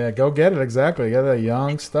 Yeah, go get it. Exactly. You got that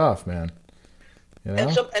young stuff, man. You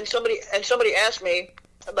know? and somebody asked me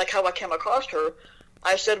like how I came across her.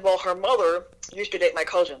 I said, well, her mother used to date my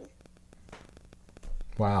cousin.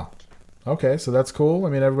 Wow. Okay, so that's cool. I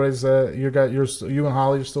mean, everybody's you and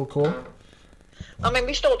Holly are still cool. I mean,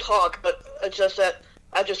 we still talk, but it's just that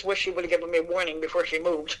I just wish she would have given me a warning before she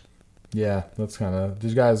moved. Yeah, that's kind of.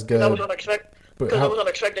 Did you guys get? That was unexpected. Because it was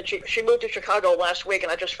unexpected. She moved to Chicago last week,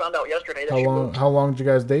 and I just found out yesterday that she moved. How long did you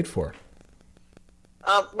guys date for?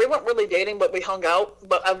 We weren't really dating, but we hung out.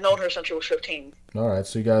 But I've known her since she was 15. All right,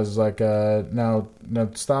 so you guys like now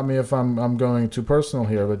stop me if I'm going too personal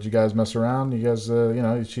here, but you guys mess around. You guys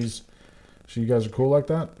you guys are cool like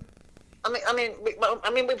that. I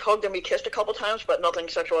mean, we've hugged and we kissed a couple times, but nothing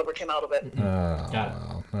sexual ever came out of it.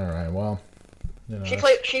 Well, all right, well, you know.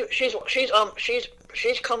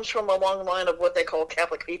 She's comes from a long line of what they call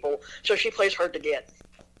Catholic people, so she plays hard to get.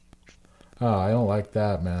 Oh, I don't like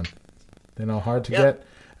that, man. You know, hard to get.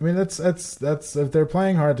 I mean, that's if they're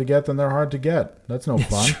playing hard to get, then they're hard to get. That's no fun.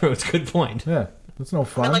 That's true. It's a good point. Yeah, That's no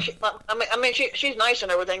fun. She's nice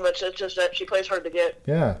and everything, but it's just that she plays hard to get.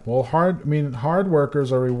 Yeah, well, hard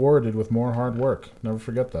workers are rewarded with more hard work. Never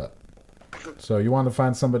forget that. So you want to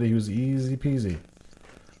find somebody who's easy peasy.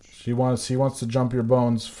 She wants to jump your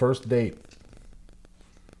bones first date,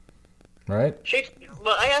 right?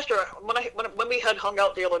 Well, I asked her when we had hung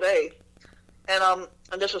out the other day, and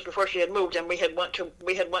this was before she had moved, and we had went to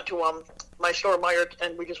my store, Meijer,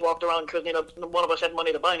 and we just walked around because one of us had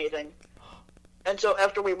money to buy anything. And so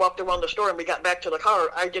after we walked around the store and we got back to the car,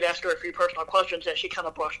 I did ask her a few personal questions that she kind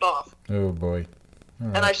of brushed off. Oh boy!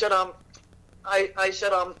 And I said, and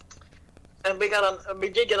we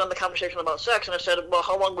did get on the conversation about sex, and I said, well,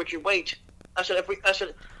 how long would you wait? I said,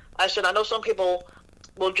 I know some people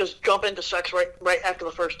will just jump into sex right after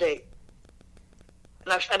the first date.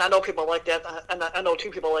 And I know people like that, and I know two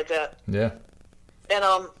people like that. Yeah. And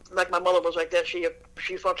like my mother was like that. She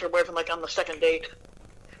fucked her boyfriend like on the second date.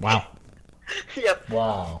 Wow. Yep.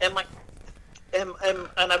 Wow. And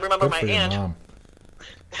I remember my aunt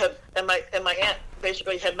my aunt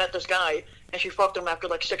basically had met this guy, and she fucked him after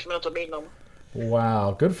like 6 minutes of meeting him.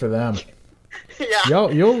 Wow, good for them. Yeah.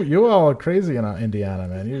 You all are crazy in Indiana,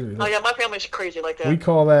 man. Oh yeah, my family's crazy like that. We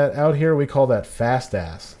call that out here. We call that fast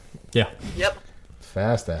ass. Yeah. Yep.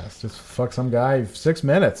 Fast ass. Just fuck some guy 6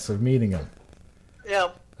 minutes of meeting him. Yeah.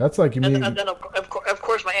 That's like you mean. And then of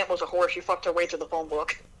course my aunt was a whore. She fucked her way through the phone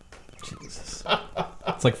book. Jesus.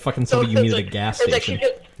 It's like fucking somebody you meet at a gas station.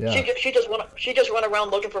 She just went around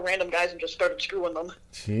looking for random guys and just started screwing them.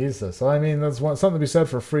 Jesus. Well, I mean, that's something to be said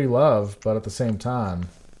for free love, but at the same time,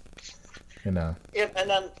 Yeah, and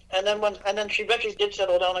then she eventually did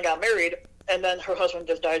settle down and got married, and then her husband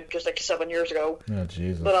just died just like 7 years ago. Oh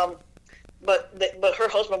Jesus. But her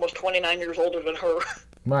husband was 29 years older than her.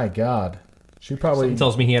 My God. She probably Something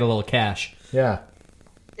tells me he had a little cash. Yeah.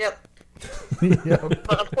 Yep. Yep.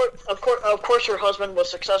 But of course, her husband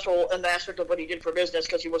was successful in the aspect of what he did for business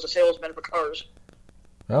because he was a salesman for cars.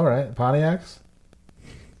 All right, Pontiacs.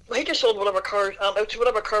 He just sold whatever car, to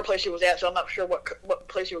whatever car place he was at. So I'm not sure what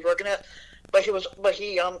place he was working at, but he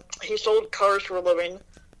sold cars for a living,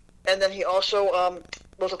 and then he also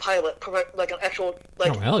was a pilot, like an actual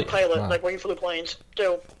pilot, Wow. like where he flew planes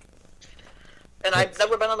too. And I've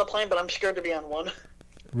never been on a plane, but I'm scared to be on one.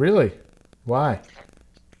 Really? Why?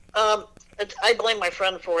 I blame my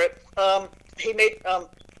friend for it. He made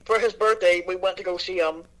for his birthday we went to go see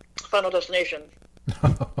Final Destination.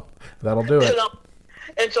 That'll do it.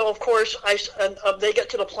 And so of course they get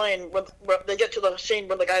to the plane where they get to the scene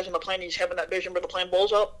where the guy's in the plane. He's having that vision where the plane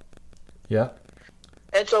blows up. Yeah.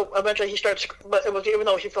 And so eventually he starts, but it was even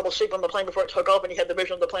though he fell asleep on the plane before it took off, and he had the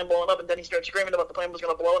vision of the plane blowing up, and then he started screaming about the plane was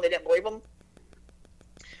going to blow, and they didn't believe him.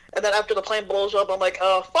 And then after the plane blows up, I'm like,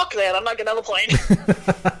 fuck that, I'm not getting on the plane.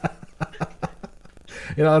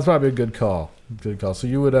 That's probably a good call. Good call. So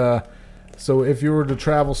you would, so if you were to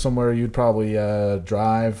travel somewhere, you'd probably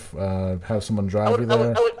drive, have someone drive you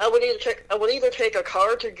there. I would either take a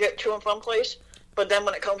car to get to and from place, but then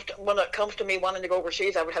when it comes to me wanting to go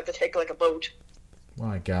overseas, I would have to take like a boat.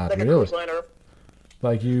 My God, like really? A cruise liner.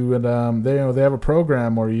 Like you and they have a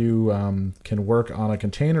program where you can work on a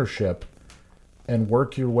container ship and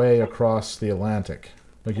work your way across the Atlantic.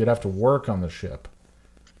 Like you'd have to work on the ship,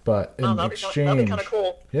 but in exchange, that'd be kind of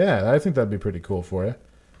cool. Yeah, I think that'd be pretty cool for you.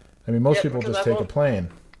 I mean, most people just take a plane.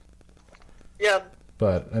 Yeah.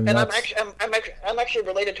 But I'm actually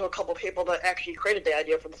related to a couple people that actually created the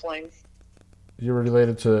idea for the plane. You're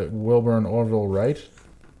related to Wilbur and Orville Wright?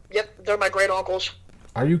 Yep, they're my great uncles.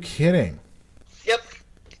 Are you kidding? Yep.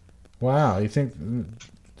 Wow, did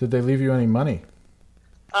they leave you any money?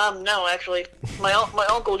 No, actually, my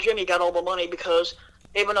uncle Jimmy got all the money because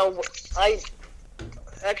even though I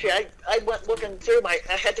went looking through I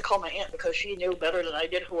had to call my aunt because she knew better than I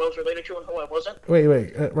did who I was related to and who I wasn't. Wait,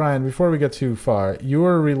 Ryan, before we get too far, you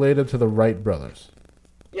are related to the Wright brothers.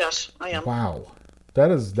 Yes, I am. Wow.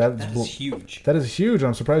 That is huge. That is huge.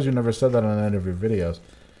 I'm surprised you never said that on any of your videos.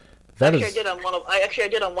 I did on one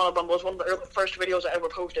of them. It was one of the first videos I ever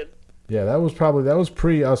posted. Yeah, that was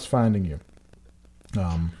pre us finding you.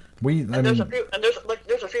 There's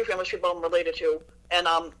a few famous people I'm related to, and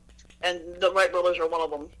the Wright brothers are one of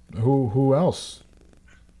them. Who else?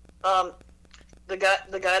 The guy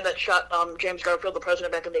that shot James Garfield, the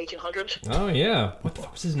president, back in the 1800s. Oh yeah, what the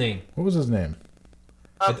fuck was his name? What was his name?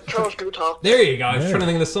 Charles Gutaw. There you go. I was trying to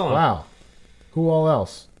think of the song. Wow. Who all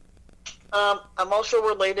else? I'm also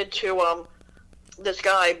related to this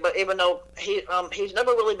guy, but even though he's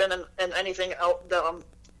never really been in anything out that I'm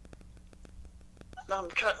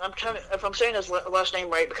trying if I'm saying his last name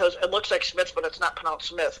right because it looks like Smith, but it's not pronounced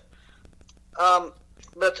Smith.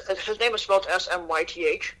 But his name is spelled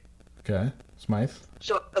Smyth. Okay. Smythe.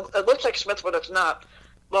 So it looks like Smith, but it's not.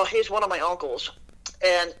 Well, he's one of my uncles,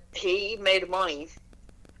 and he made money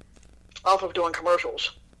off of doing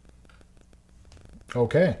commercials.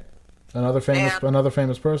 Okay. Another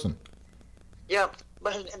famous person. Yeah,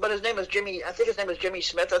 but his name is Jimmy. I think his name is Jimmy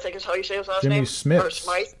Smith. I think is how you say his last Jimmy name. Smith. Or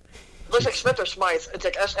Smythe. It looks like Smith or Smythe. It's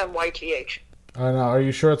like Smyth. Now, are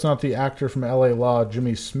you sure it's not the actor from L.A. Law,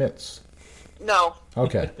 Jimmy Smits? No,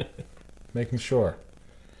 Okay. Making sure.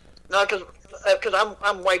 no, because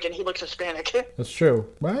I'm white and he looks Hispanic. That's true.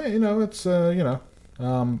 Well, it's, wow.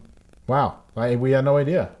 We had no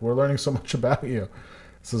idea. We're learning so much about you.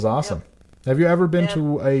 This is awesome. Have you ever been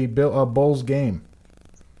to a Bulls game?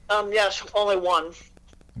 Yes, only one.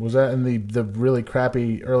 Was that in the really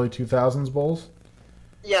crappy early 2000s Bulls?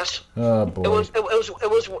 Yes. Oh boy.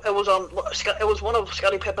 It was one of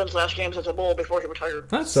Scottie Pippen's last games as a Bull before he retired.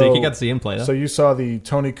 That's sick. You got to see him play, though. So you saw the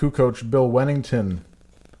Tony Kukoc, Bill Wennington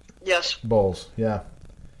Yes. Bulls. Yeah.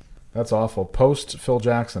 That's awful. Post Phil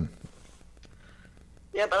Jackson.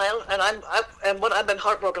 Yeah, and what I've been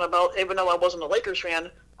heartbroken about, even though I wasn't a Lakers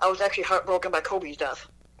fan, I was actually heartbroken by Kobe's death.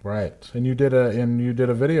 Right. And you did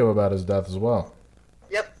a video about his death as well.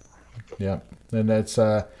 Yep. Yeah. And it's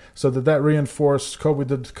so did that reinforce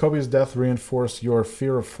did Kobe's death reinforce your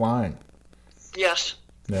fear of flying? Yes.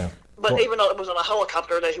 Yeah. But Well, even though it was on a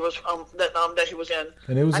helicopter that he was that he was in,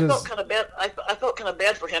 And it was I felt kind of bad. I felt kind of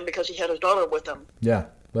bad for him because he had his daughter with him, yeah,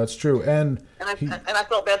 that's true. And I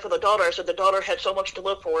felt bad for the daughter. I said the daughter had so much to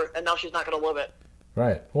live for, and now she's not going to live it.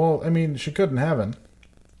 right. Well, I mean, she could in heaven.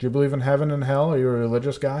 Do you believe in heaven and hell? Are you a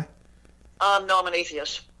religious guy? No, I'm an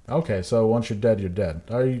atheist. Okay, so once you're dead, you're dead.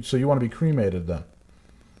 So you want to be cremated then?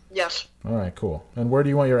 Yes. All right, cool. And where do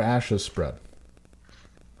you want your ashes spread?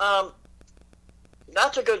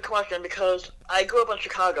 That's a good question because I grew up in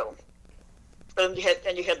Chicago, and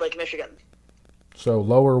you had Lake Michigan. So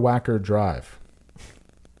Lower Wacker Drive.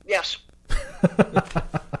 Yes.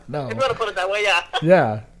 No. If you want to put it that way, yeah.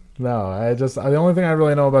 Yeah. No, the only thing I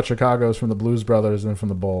really know about Chicago is from the Blues Brothers and from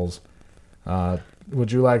the Bulls.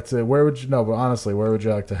 Would you like to? But honestly, where would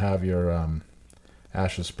you like to have your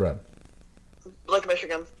ashes spread? Lake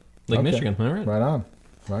Michigan. Lake Okay. Michigan, all right. Right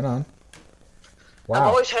on.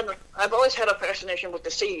 Wow. I've always had a fascination with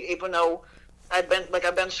the sea, even though I've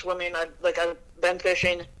been swimming, I've been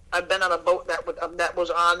fishing, I've been on a boat that was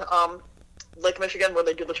on Lake Michigan where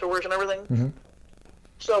they do the tours and everything. Mm-hmm.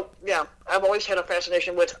 So yeah, I've always had a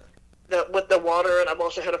fascination with the water, and I've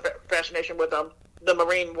also had a fascination with the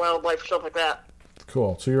marine wildlife, stuff like that.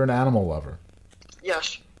 Cool. So you're an animal lover.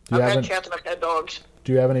 Yes, Do you I've have had any- cats and I've had dogs.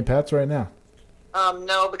 Do you have any pets right now?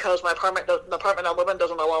 No, because the apartment I live in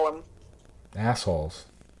doesn't allow them. Assholes.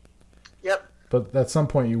 Yep. But at some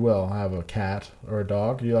point you will have a cat or a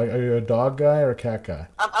dog. Are you a dog guy or a cat guy?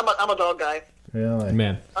 I'm a dog guy. Really?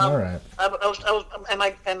 Man. All right.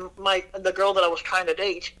 The girl that I was trying to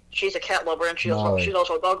date, she's a cat lover, and she's Molly.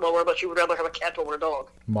 also a dog lover, but she would rather have a cat over a dog.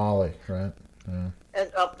 Molly, right? Yeah.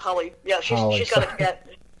 And Holly, yeah, Holly, she's got a sorry. cat.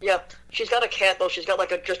 Yeah, she's got a cat though. She's got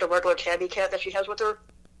just a regular tabby cat that she has with her.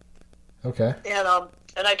 Okay.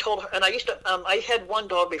 And I told her, and I had one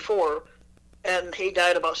dog before, and he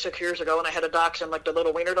died about 6 years ago, and I had a dachshund, like the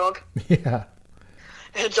little wiener dog. Yeah.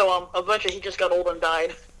 And so eventually he just got old and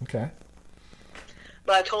died. Okay.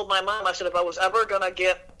 But I told my mom, I said, if I was ever going to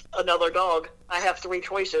get another dog, I have 3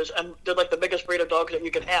 choices, and they're like the biggest breed of dogs that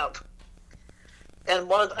you can have. And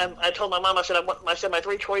I told my mom, I said my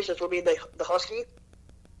 3 choices would be the husky,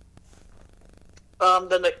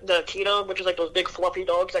 then the Akita, which is like those big fluffy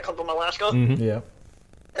dogs that come from Alaska, Mm-hmm. Yeah.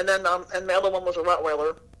 and then and the other one was a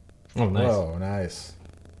Rottweiler. Oh, nice. Whoa, nice.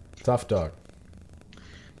 Tough dog.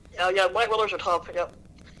 Yeah, Rottweilers are tough. Yep.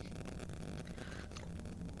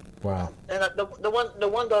 Wow. And the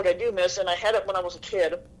one dog I do miss, and I had it when I was a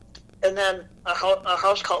kid, and then a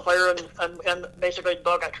house caught fire, and basically the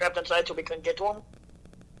dog got trapped inside, so we couldn't get to him.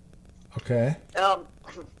 Okay.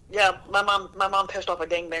 Yeah, my mom pissed off a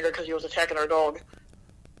gangbanger because he was attacking our dog,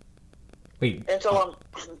 Wait. and so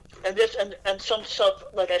and some stuff,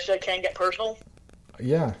 like I said, can get personal.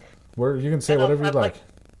 Yeah. You can say And, whatever you I'm like.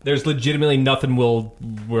 There's legitimately nothing won't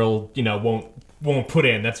put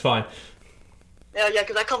in. That's fine. Yeah,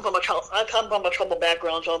 because I come from a troubled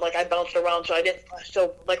background, so I bounced around,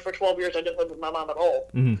 so for 12 years I didn't live with my mom at all.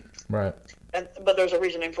 Right. But there's a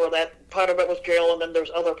reasoning for that. Part of it was jail, and then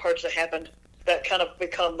there's other parts that happened that kind of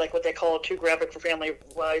become like what they call too graphic for family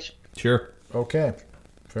wise. Sure. Okay.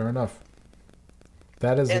 Fair enough.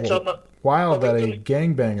 That is And so, wild but that we a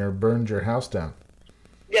gangbanger burned your house down.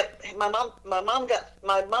 Yep, my mom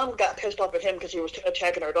got pissed off at him because he was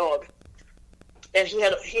attacking our dog, and he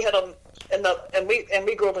had and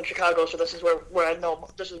we grew up in Chicago, so this is where I know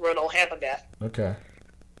this is where it all happened at. Okay.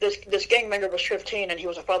 This gangbanger was 15, and he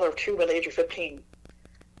was a father of 2 by the age of 15.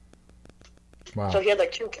 Wow. So he had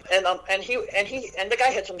like 2, and the guy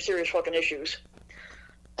had some serious fucking issues,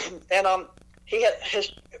 and he had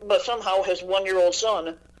but somehow his 1-year-old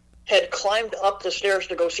son had climbed up the stairs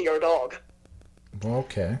to go see our dog.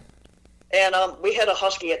 Okay. And we had a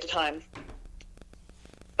husky at the time,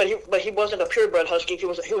 but he wasn't a purebred husky. He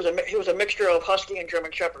was a mixture of husky and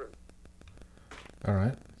German Shepherd. All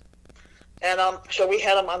right. And so we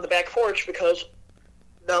had him on the back porch because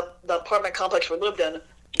the apartment complex we lived in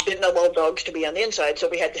didn't allow dogs to be on the inside, so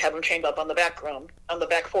we had to have him chained up on the back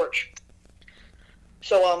porch.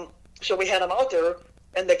 So we had him out there,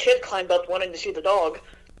 and the kid climbed up wanting to see the dog,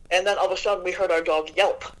 and then all of a sudden we heard our dog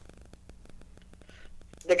yelp.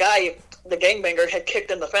 The gangbanger, had kicked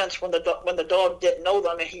in the fence when the dog didn't know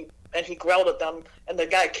them, and he growled at them, and the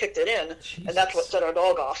guy kicked it in, Jesus. and that's what set our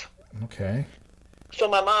dog off. Okay. So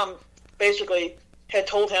my mom basically had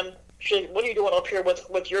told him, "What are you doing up here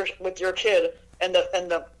with your kid?" And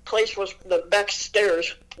the place was, the back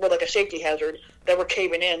stairs were like a safety hazard that were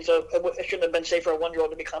caving in, so it shouldn't have been safe for a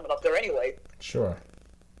 1-year-old to be climbing up there anyway. Sure.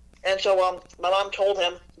 And so my mom told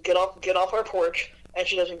him, get off our porch, and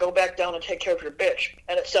she doesn't go back down and take care of your bitch,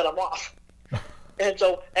 and it set him off. And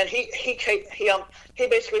so, and he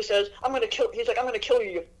basically says, I'm gonna kill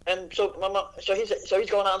you. And so he's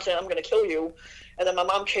going on saying, I'm gonna kill you. And then my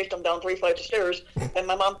mom chased him down 3 flights of stairs, and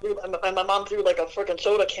my mom threw like a freaking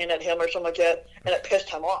soda can at him or something like that, and it pissed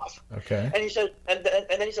him off. Okay. And he said, and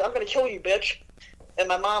then he said, I'm gonna kill you, bitch. And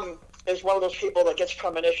my mom is one of those people that gets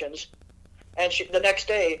premonitions. And the next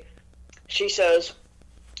day, she says,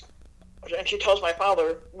 and she tells my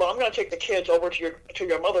father, well, I'm going to take the kids over to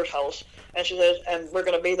your mother's house. And she says, and we're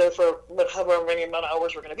going to be there for however many amount of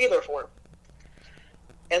hours we're going to be there for.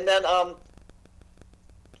 And then,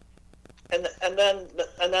 and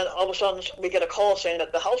then all of a sudden we get a call saying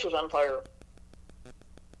that the house was on fire.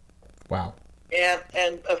 Wow.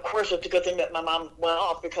 And of course it's a good thing that my mom went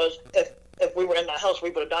off, because if we were in that house,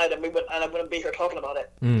 we would have died, and I wouldn't be here talking about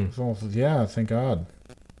it. Yeah, thank God.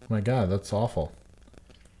 My God, that's awful.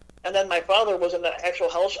 And then my father was in the actual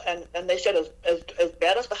house, and they said as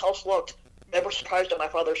bad as the house looked, they were surprised that my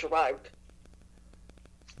father survived.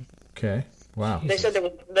 Okay. Wow. They said there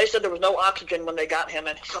was no oxygen when they got him,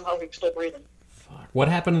 and somehow he was still breathing. What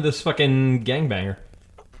happened to this fucking gangbanger?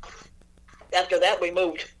 After that, we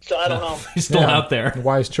moved, so I don't know. He's still out there.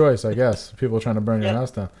 Wise choice, I guess. People trying to burn your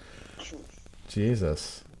house down.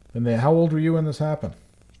 Jesus. And how old were you when this happened?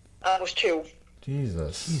 I was 2.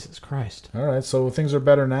 Jesus Christ. All right, so things are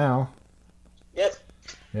better now. Yep.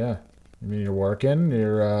 Yeah. I mean, you're working.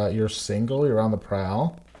 You're single. You're on the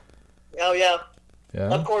prowl. Oh yeah. Yeah.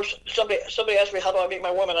 Of course, somebody asked me, how do I meet my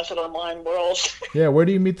woman? I said, online. Where else? Yeah. Where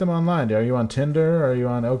do you meet them online? Are you on Tinder? Are you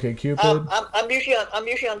on OkCupid? I'm usually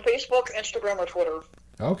on Facebook, Instagram, or Twitter.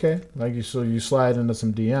 Okay. So you slide into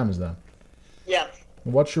some DMs then. Yeah.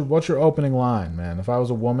 What's your opening line, man? If I was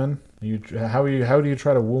a woman, how do you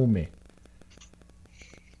try to woo me?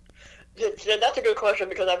 That's a good question,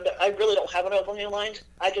 because I really don't have any opening lines.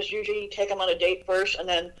 I just usually take them on a date first, and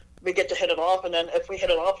then we get to hit it off, and then if we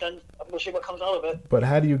hit it off, then we'll see what comes out of it. But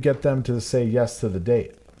how do you get them to say yes to the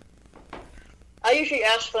date? I usually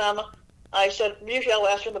ask them, usually I'll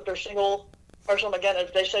ask them if they're single or something. Again,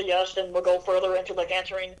 if they say yes, then we'll go further into like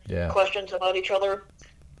answering questions about each other.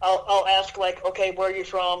 I'll ask like, okay, where are you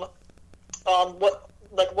from?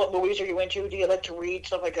 What movies are you into? Do you like to read?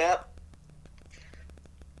 Stuff like that.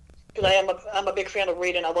 Because I'm a big fan of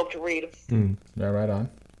reading. I love to read. Yeah, right on.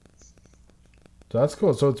 So that's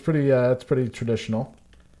cool. So it's pretty traditional.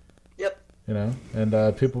 Yep. You know,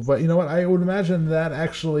 and people, but you know what? I would imagine that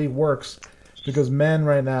actually works, because men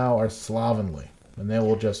right now are slovenly, and they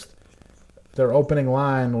will their opening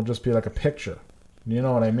line will just be like a picture. You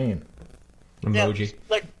know what I mean? Emoji. Yeah,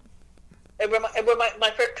 like,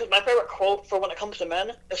 my favorite quote for when it comes to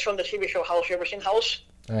men is from the TV show House. You ever seen House?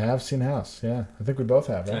 I have seen House, yeah. I think we both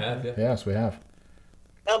have, right? I have, yeah. Yes, we have.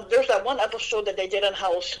 There's that one episode that they did in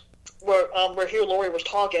House where Hugh Laurie was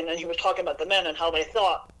talking, and he was talking about the men and how they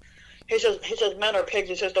thought. He says men are pigs.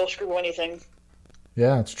 He says don't screw anything.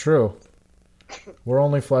 Yeah, it's true. We're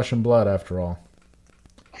only flesh and blood, after all.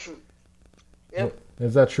 Yep.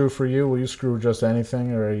 Is that true for you? Will you screw just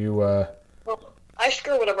anything, or are you... Well, I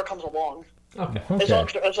screw whatever comes along. Okay. Okay.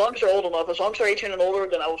 As long as they're old enough. As long as they're 18 and older,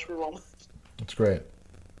 then I will screw them. That's great.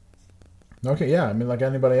 Okay, yeah, I mean, like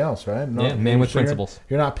anybody else, right? No, Yeah, man with so principles.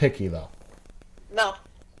 You're not picky, though. No.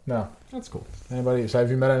 That's cool. Anybody? So have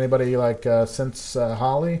you met anybody like since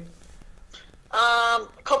Holly?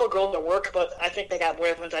 A couple of girls at work, but I think they got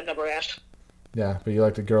boyfriends. I've never asked. Yeah, but you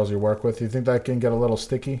like the girls you work with. You think that can get a little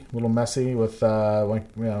sticky, a little messy with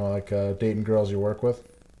dating girls you work with?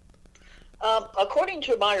 According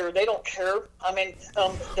to Meyer, they don't care. I mean,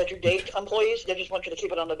 that you date employees. They just want you to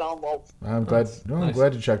keep it on the down low. I'm glad. I'm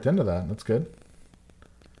glad you checked into that. That's good.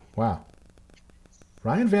 Wow.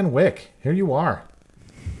 Ryan Van Wyck, here you are.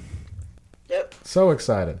 Yep. So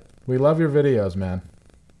excited. We love your videos, man.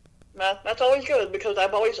 That's always good because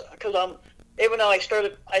even though I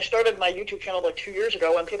started my YouTube channel like 2 years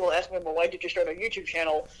ago, and people ask me, well, why did you start a YouTube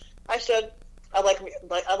channel? I said, I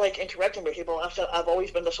like interacting with people. I said, I've always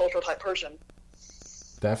been the social type person.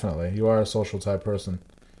 Definitely. You are a social type person.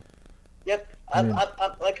 Yep. I'm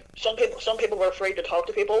like some people are afraid to talk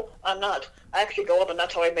to people. I'm not. I actually go up, and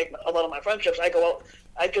that's how I make a lot of my friendships. I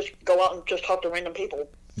just go out and just talk to random people.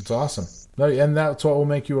 It's awesome. And that's what will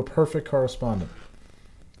make you a perfect correspondent.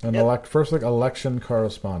 An election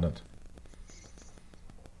correspondent.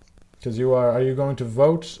 Because are you going to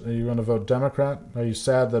vote? Are you going to vote Democrat? Are you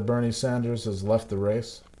sad that Bernie Sanders has left the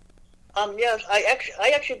race? Yes,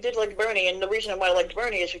 I actually did like Bernie, and the reason why I liked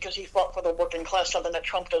Bernie is because he fought for the working class, something that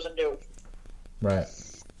Trump doesn't do. Right.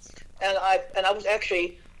 And I was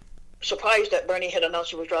actually surprised that Bernie had announced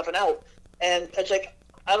he was dropping out. And it's like,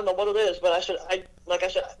 I don't know what it is, but like I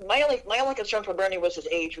said, my only concern for Bernie was his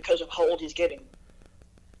age because of how old he's getting.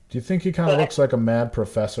 Do you think he kind of looks like a mad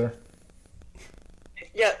professor?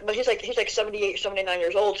 Yeah, but he's like 78, 79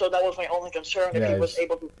 years old, so that was my only concern if he was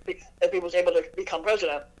able to become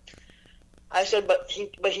president. I said, but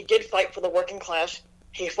he did fight for the working class.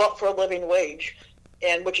 He fought for a living wage,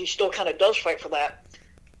 and which he still kind of does fight for that.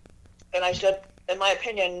 And I said, in my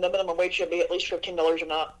opinion, the minimum wage should be at least $15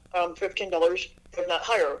 $15, if not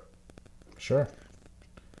higher. Sure.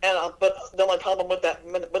 And but the only problem with that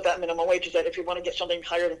minimum wage is that if you want to get something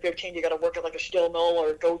higher than 15, you got to work at like a steel mill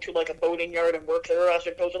or go to like a boating yard and work there. I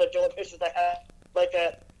said those are the only places that have like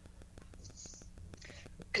that.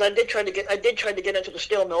 Because I did try to get into the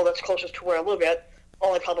steel mill that's closest to where I live at.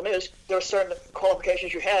 Only problem is there are certain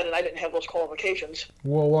qualifications you had, and I didn't have those qualifications.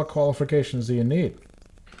 Well, what qualifications do you need?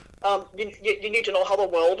 You need to know how to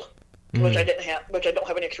weld, which I didn't have, which I don't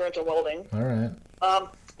have any experience in welding. All right.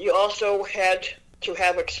 You also had to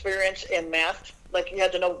have experience in math. Like you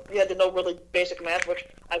had to know really basic math, which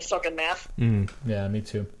I suck in math. Yeah, me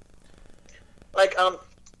too. Like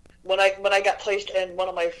when I got placed in one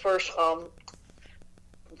of my first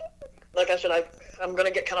like I said, I'm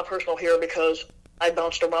gonna get kind of personal here because I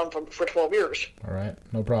bounced around for 12 years. All right,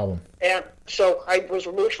 no problem. And so I was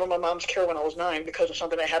removed from my mom's care when I was 9 because of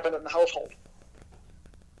something that happened in the household.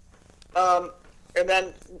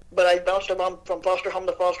 But I bounced around from foster home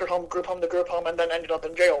to foster home, group home to group home, and then ended up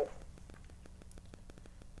in jail.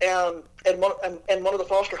 And in one of the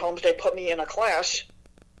foster homes, they put me in a class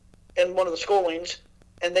in one of the schoolings,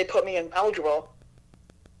 and they put me in algebra.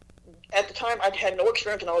 At the time, I had no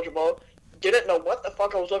experience in algebra, didn't know what the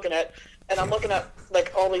fuck I was looking at, and I'm looking at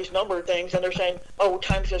like all these number things, and they're saying, "Oh,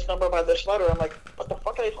 times this number by this letter." I'm like, "What the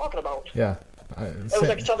fuck are they talking about?" Yeah. It was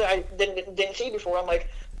like something I didn't see before.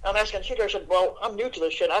 I'm asking the teacher. I said, "Well, I'm new to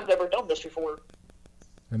this shit. I've never done this before."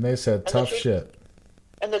 And they said, "Tough shit."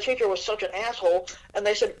 And the teacher was such an asshole. And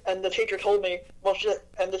they said, and the teacher told me,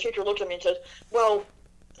 and the teacher looked at me and said, "Well,"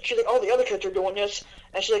 she's like, "all the other kids are doing this."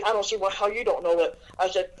 And she's like, "I don't see how you don't know it." I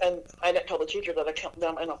said, and I didn't tell the teacher that I kept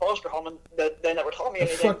them in a foster home, and that they never told me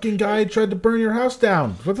anything. The fucking guy tried to burn your house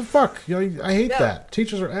down. What the fuck? I hate that.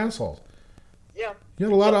 Teachers are assholes. Yeah. You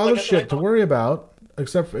had a lot of other shit to worry about,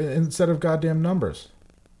 instead of goddamn numbers.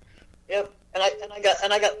 Yep, and I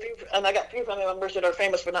got few family members that are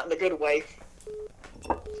famous, but not in the good way.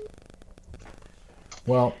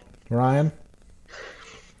 Well, Ryan,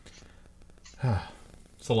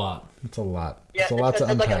 it's a lot. It's a lot. Yeah, it's a lot to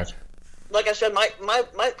unpack. Like I said,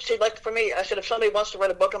 see, like for me, I said if somebody wants to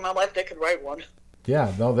write a book on my life, they could write one.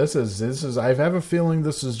 Yeah, no, this is. I have a feeling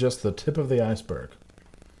this is just the tip of the iceberg.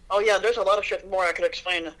 Oh yeah, there's a lot of shit more I could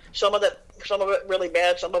explain. Some of it really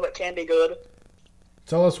bad. Some of it can be good.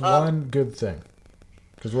 Tell us one good thing,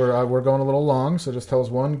 because we're going a little long. So just tell us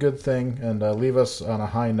one good thing and leave us on a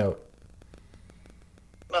high note.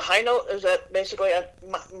 A high note is that basically,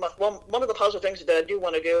 one of the positive things that I do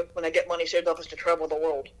want to do when I get money saved up is to travel the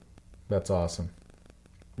world. That's awesome.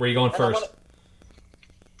 Where are you going first?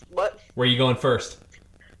 What? Where are you going first?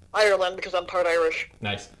 Ireland, because I'm part Irish.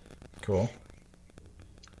 Nice. Cool.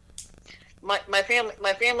 My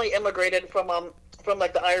family immigrated from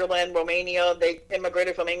like the Ireland, Romania. They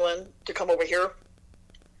immigrated from England to come over here.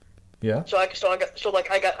 Yeah. So I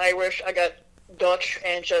got Irish, I got Dutch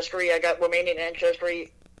ancestry, I got Romanian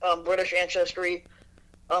ancestry, British ancestry,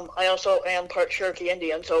 I also am part Cherokee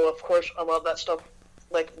Indian, so of course a lot of that stuff,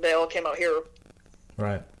 like, they all came out here.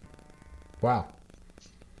 Right. Wow.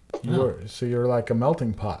 You're like a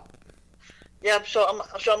melting pot. Yeah, so I'm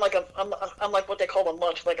like what they call a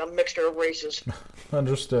mutt, like a mixture of races.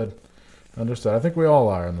 Understood. I think we all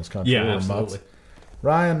are in this country. Yeah, We're absolutely. mutts.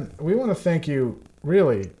 Ryan, we want to thank you,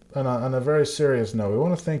 really, on a very serious note, we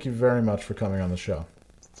want to thank you very much for coming on the show.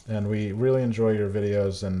 And we really enjoy your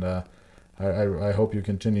videos, and I hope you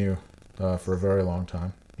continue for a very long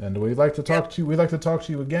time. And we'd like to talk to you. We'd like to talk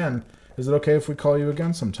to you again. Is it okay if we call you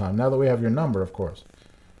again sometime? Now that we have your number, of course.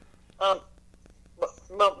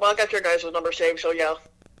 Well, I got your guys' number saved, so yeah.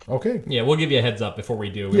 Okay. Yeah, we'll give you a heads up before we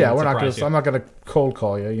do. Yeah, we're not gonna. I'm not gonna cold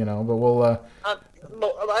call you, but we'll. Well,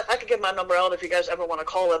 I could give my number out if you guys ever want to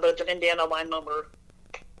call it, but it's an Indiana line number.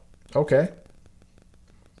 Okay.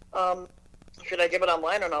 Should I give it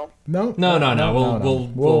online or no? No.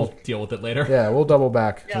 No. We'll deal with it later. Yeah, we'll double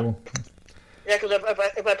back. Yeah. Yeah, because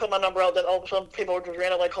if I put my number out, then all of a sudden people would just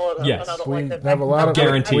randomly call it. Yes. And I don't We like that. have a lot of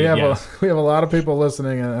Guaranteed, we have yes. we have a lot of people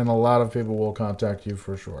listening, and a lot of people will contact you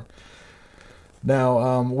for sure.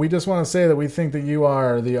 Now, we just want to say that we think that you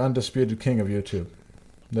are the undisputed king of YouTube.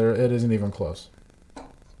 It isn't even close.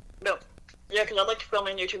 No. Yeah, because I like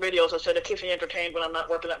filming YouTube videos. I said it keeps me entertained when I'm not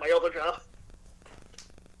working at my other job.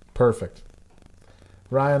 Perfect.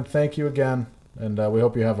 Ryan, thank you again, and we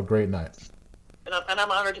hope you have a great night. And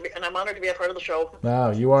I'm honored to be a part of the show.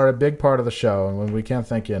 Wow, you are a big part of the show, and we can't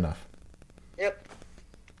thank you enough. Yep.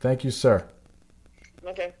 Thank you, sir.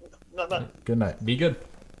 Okay. Good night. Be good.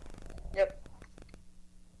 Yep.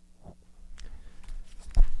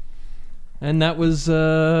 And that was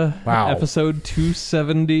episode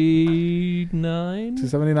 279.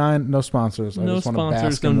 279. No sponsors. I No just want to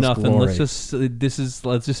sponsors, bask no in this nothing. glory.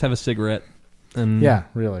 Let's just have a cigarette. And Yeah,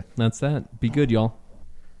 really. that's that. Be good, y'all.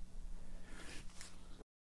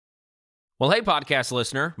 Well, hey, podcast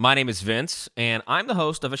listener. My name is Vince, and I'm the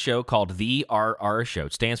host of a show called The RR Show.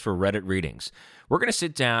 It stands for Reddit Readings. We're going to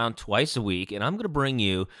sit down twice a week, and I'm going to bring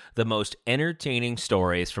you the most entertaining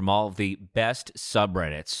stories from all of the best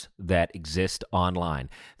subreddits that exist online.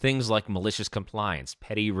 Things like malicious compliance,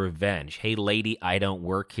 petty revenge, hey, lady, I don't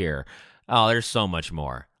work here. Oh, there's so much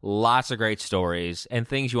more. Lots of great stories and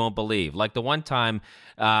things you won't believe. Like the one time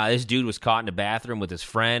this dude was caught in a bathroom with his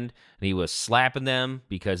friend, and he was slapping them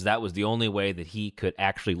because that was the only way that he could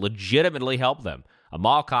actually legitimately help them. A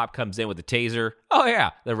mall cop comes in with a taser. Oh,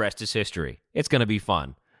 yeah, the rest is history. It's going to be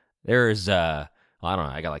fun. There's, I don't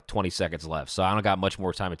know, I got like 20 seconds left, so I don't got much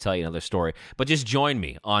more time to tell you another story. But just join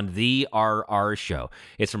me on The RR Show.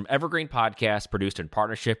 It's from Evergreen Podcast, produced in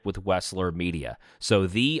partnership with Wessler Media. So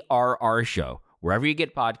The RR Show, wherever you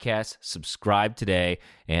get podcasts, subscribe today.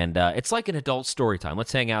 And it's like an adult story time.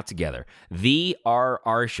 Let's hang out together. The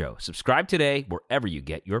RR Show. Subscribe today wherever you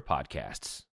get your podcasts.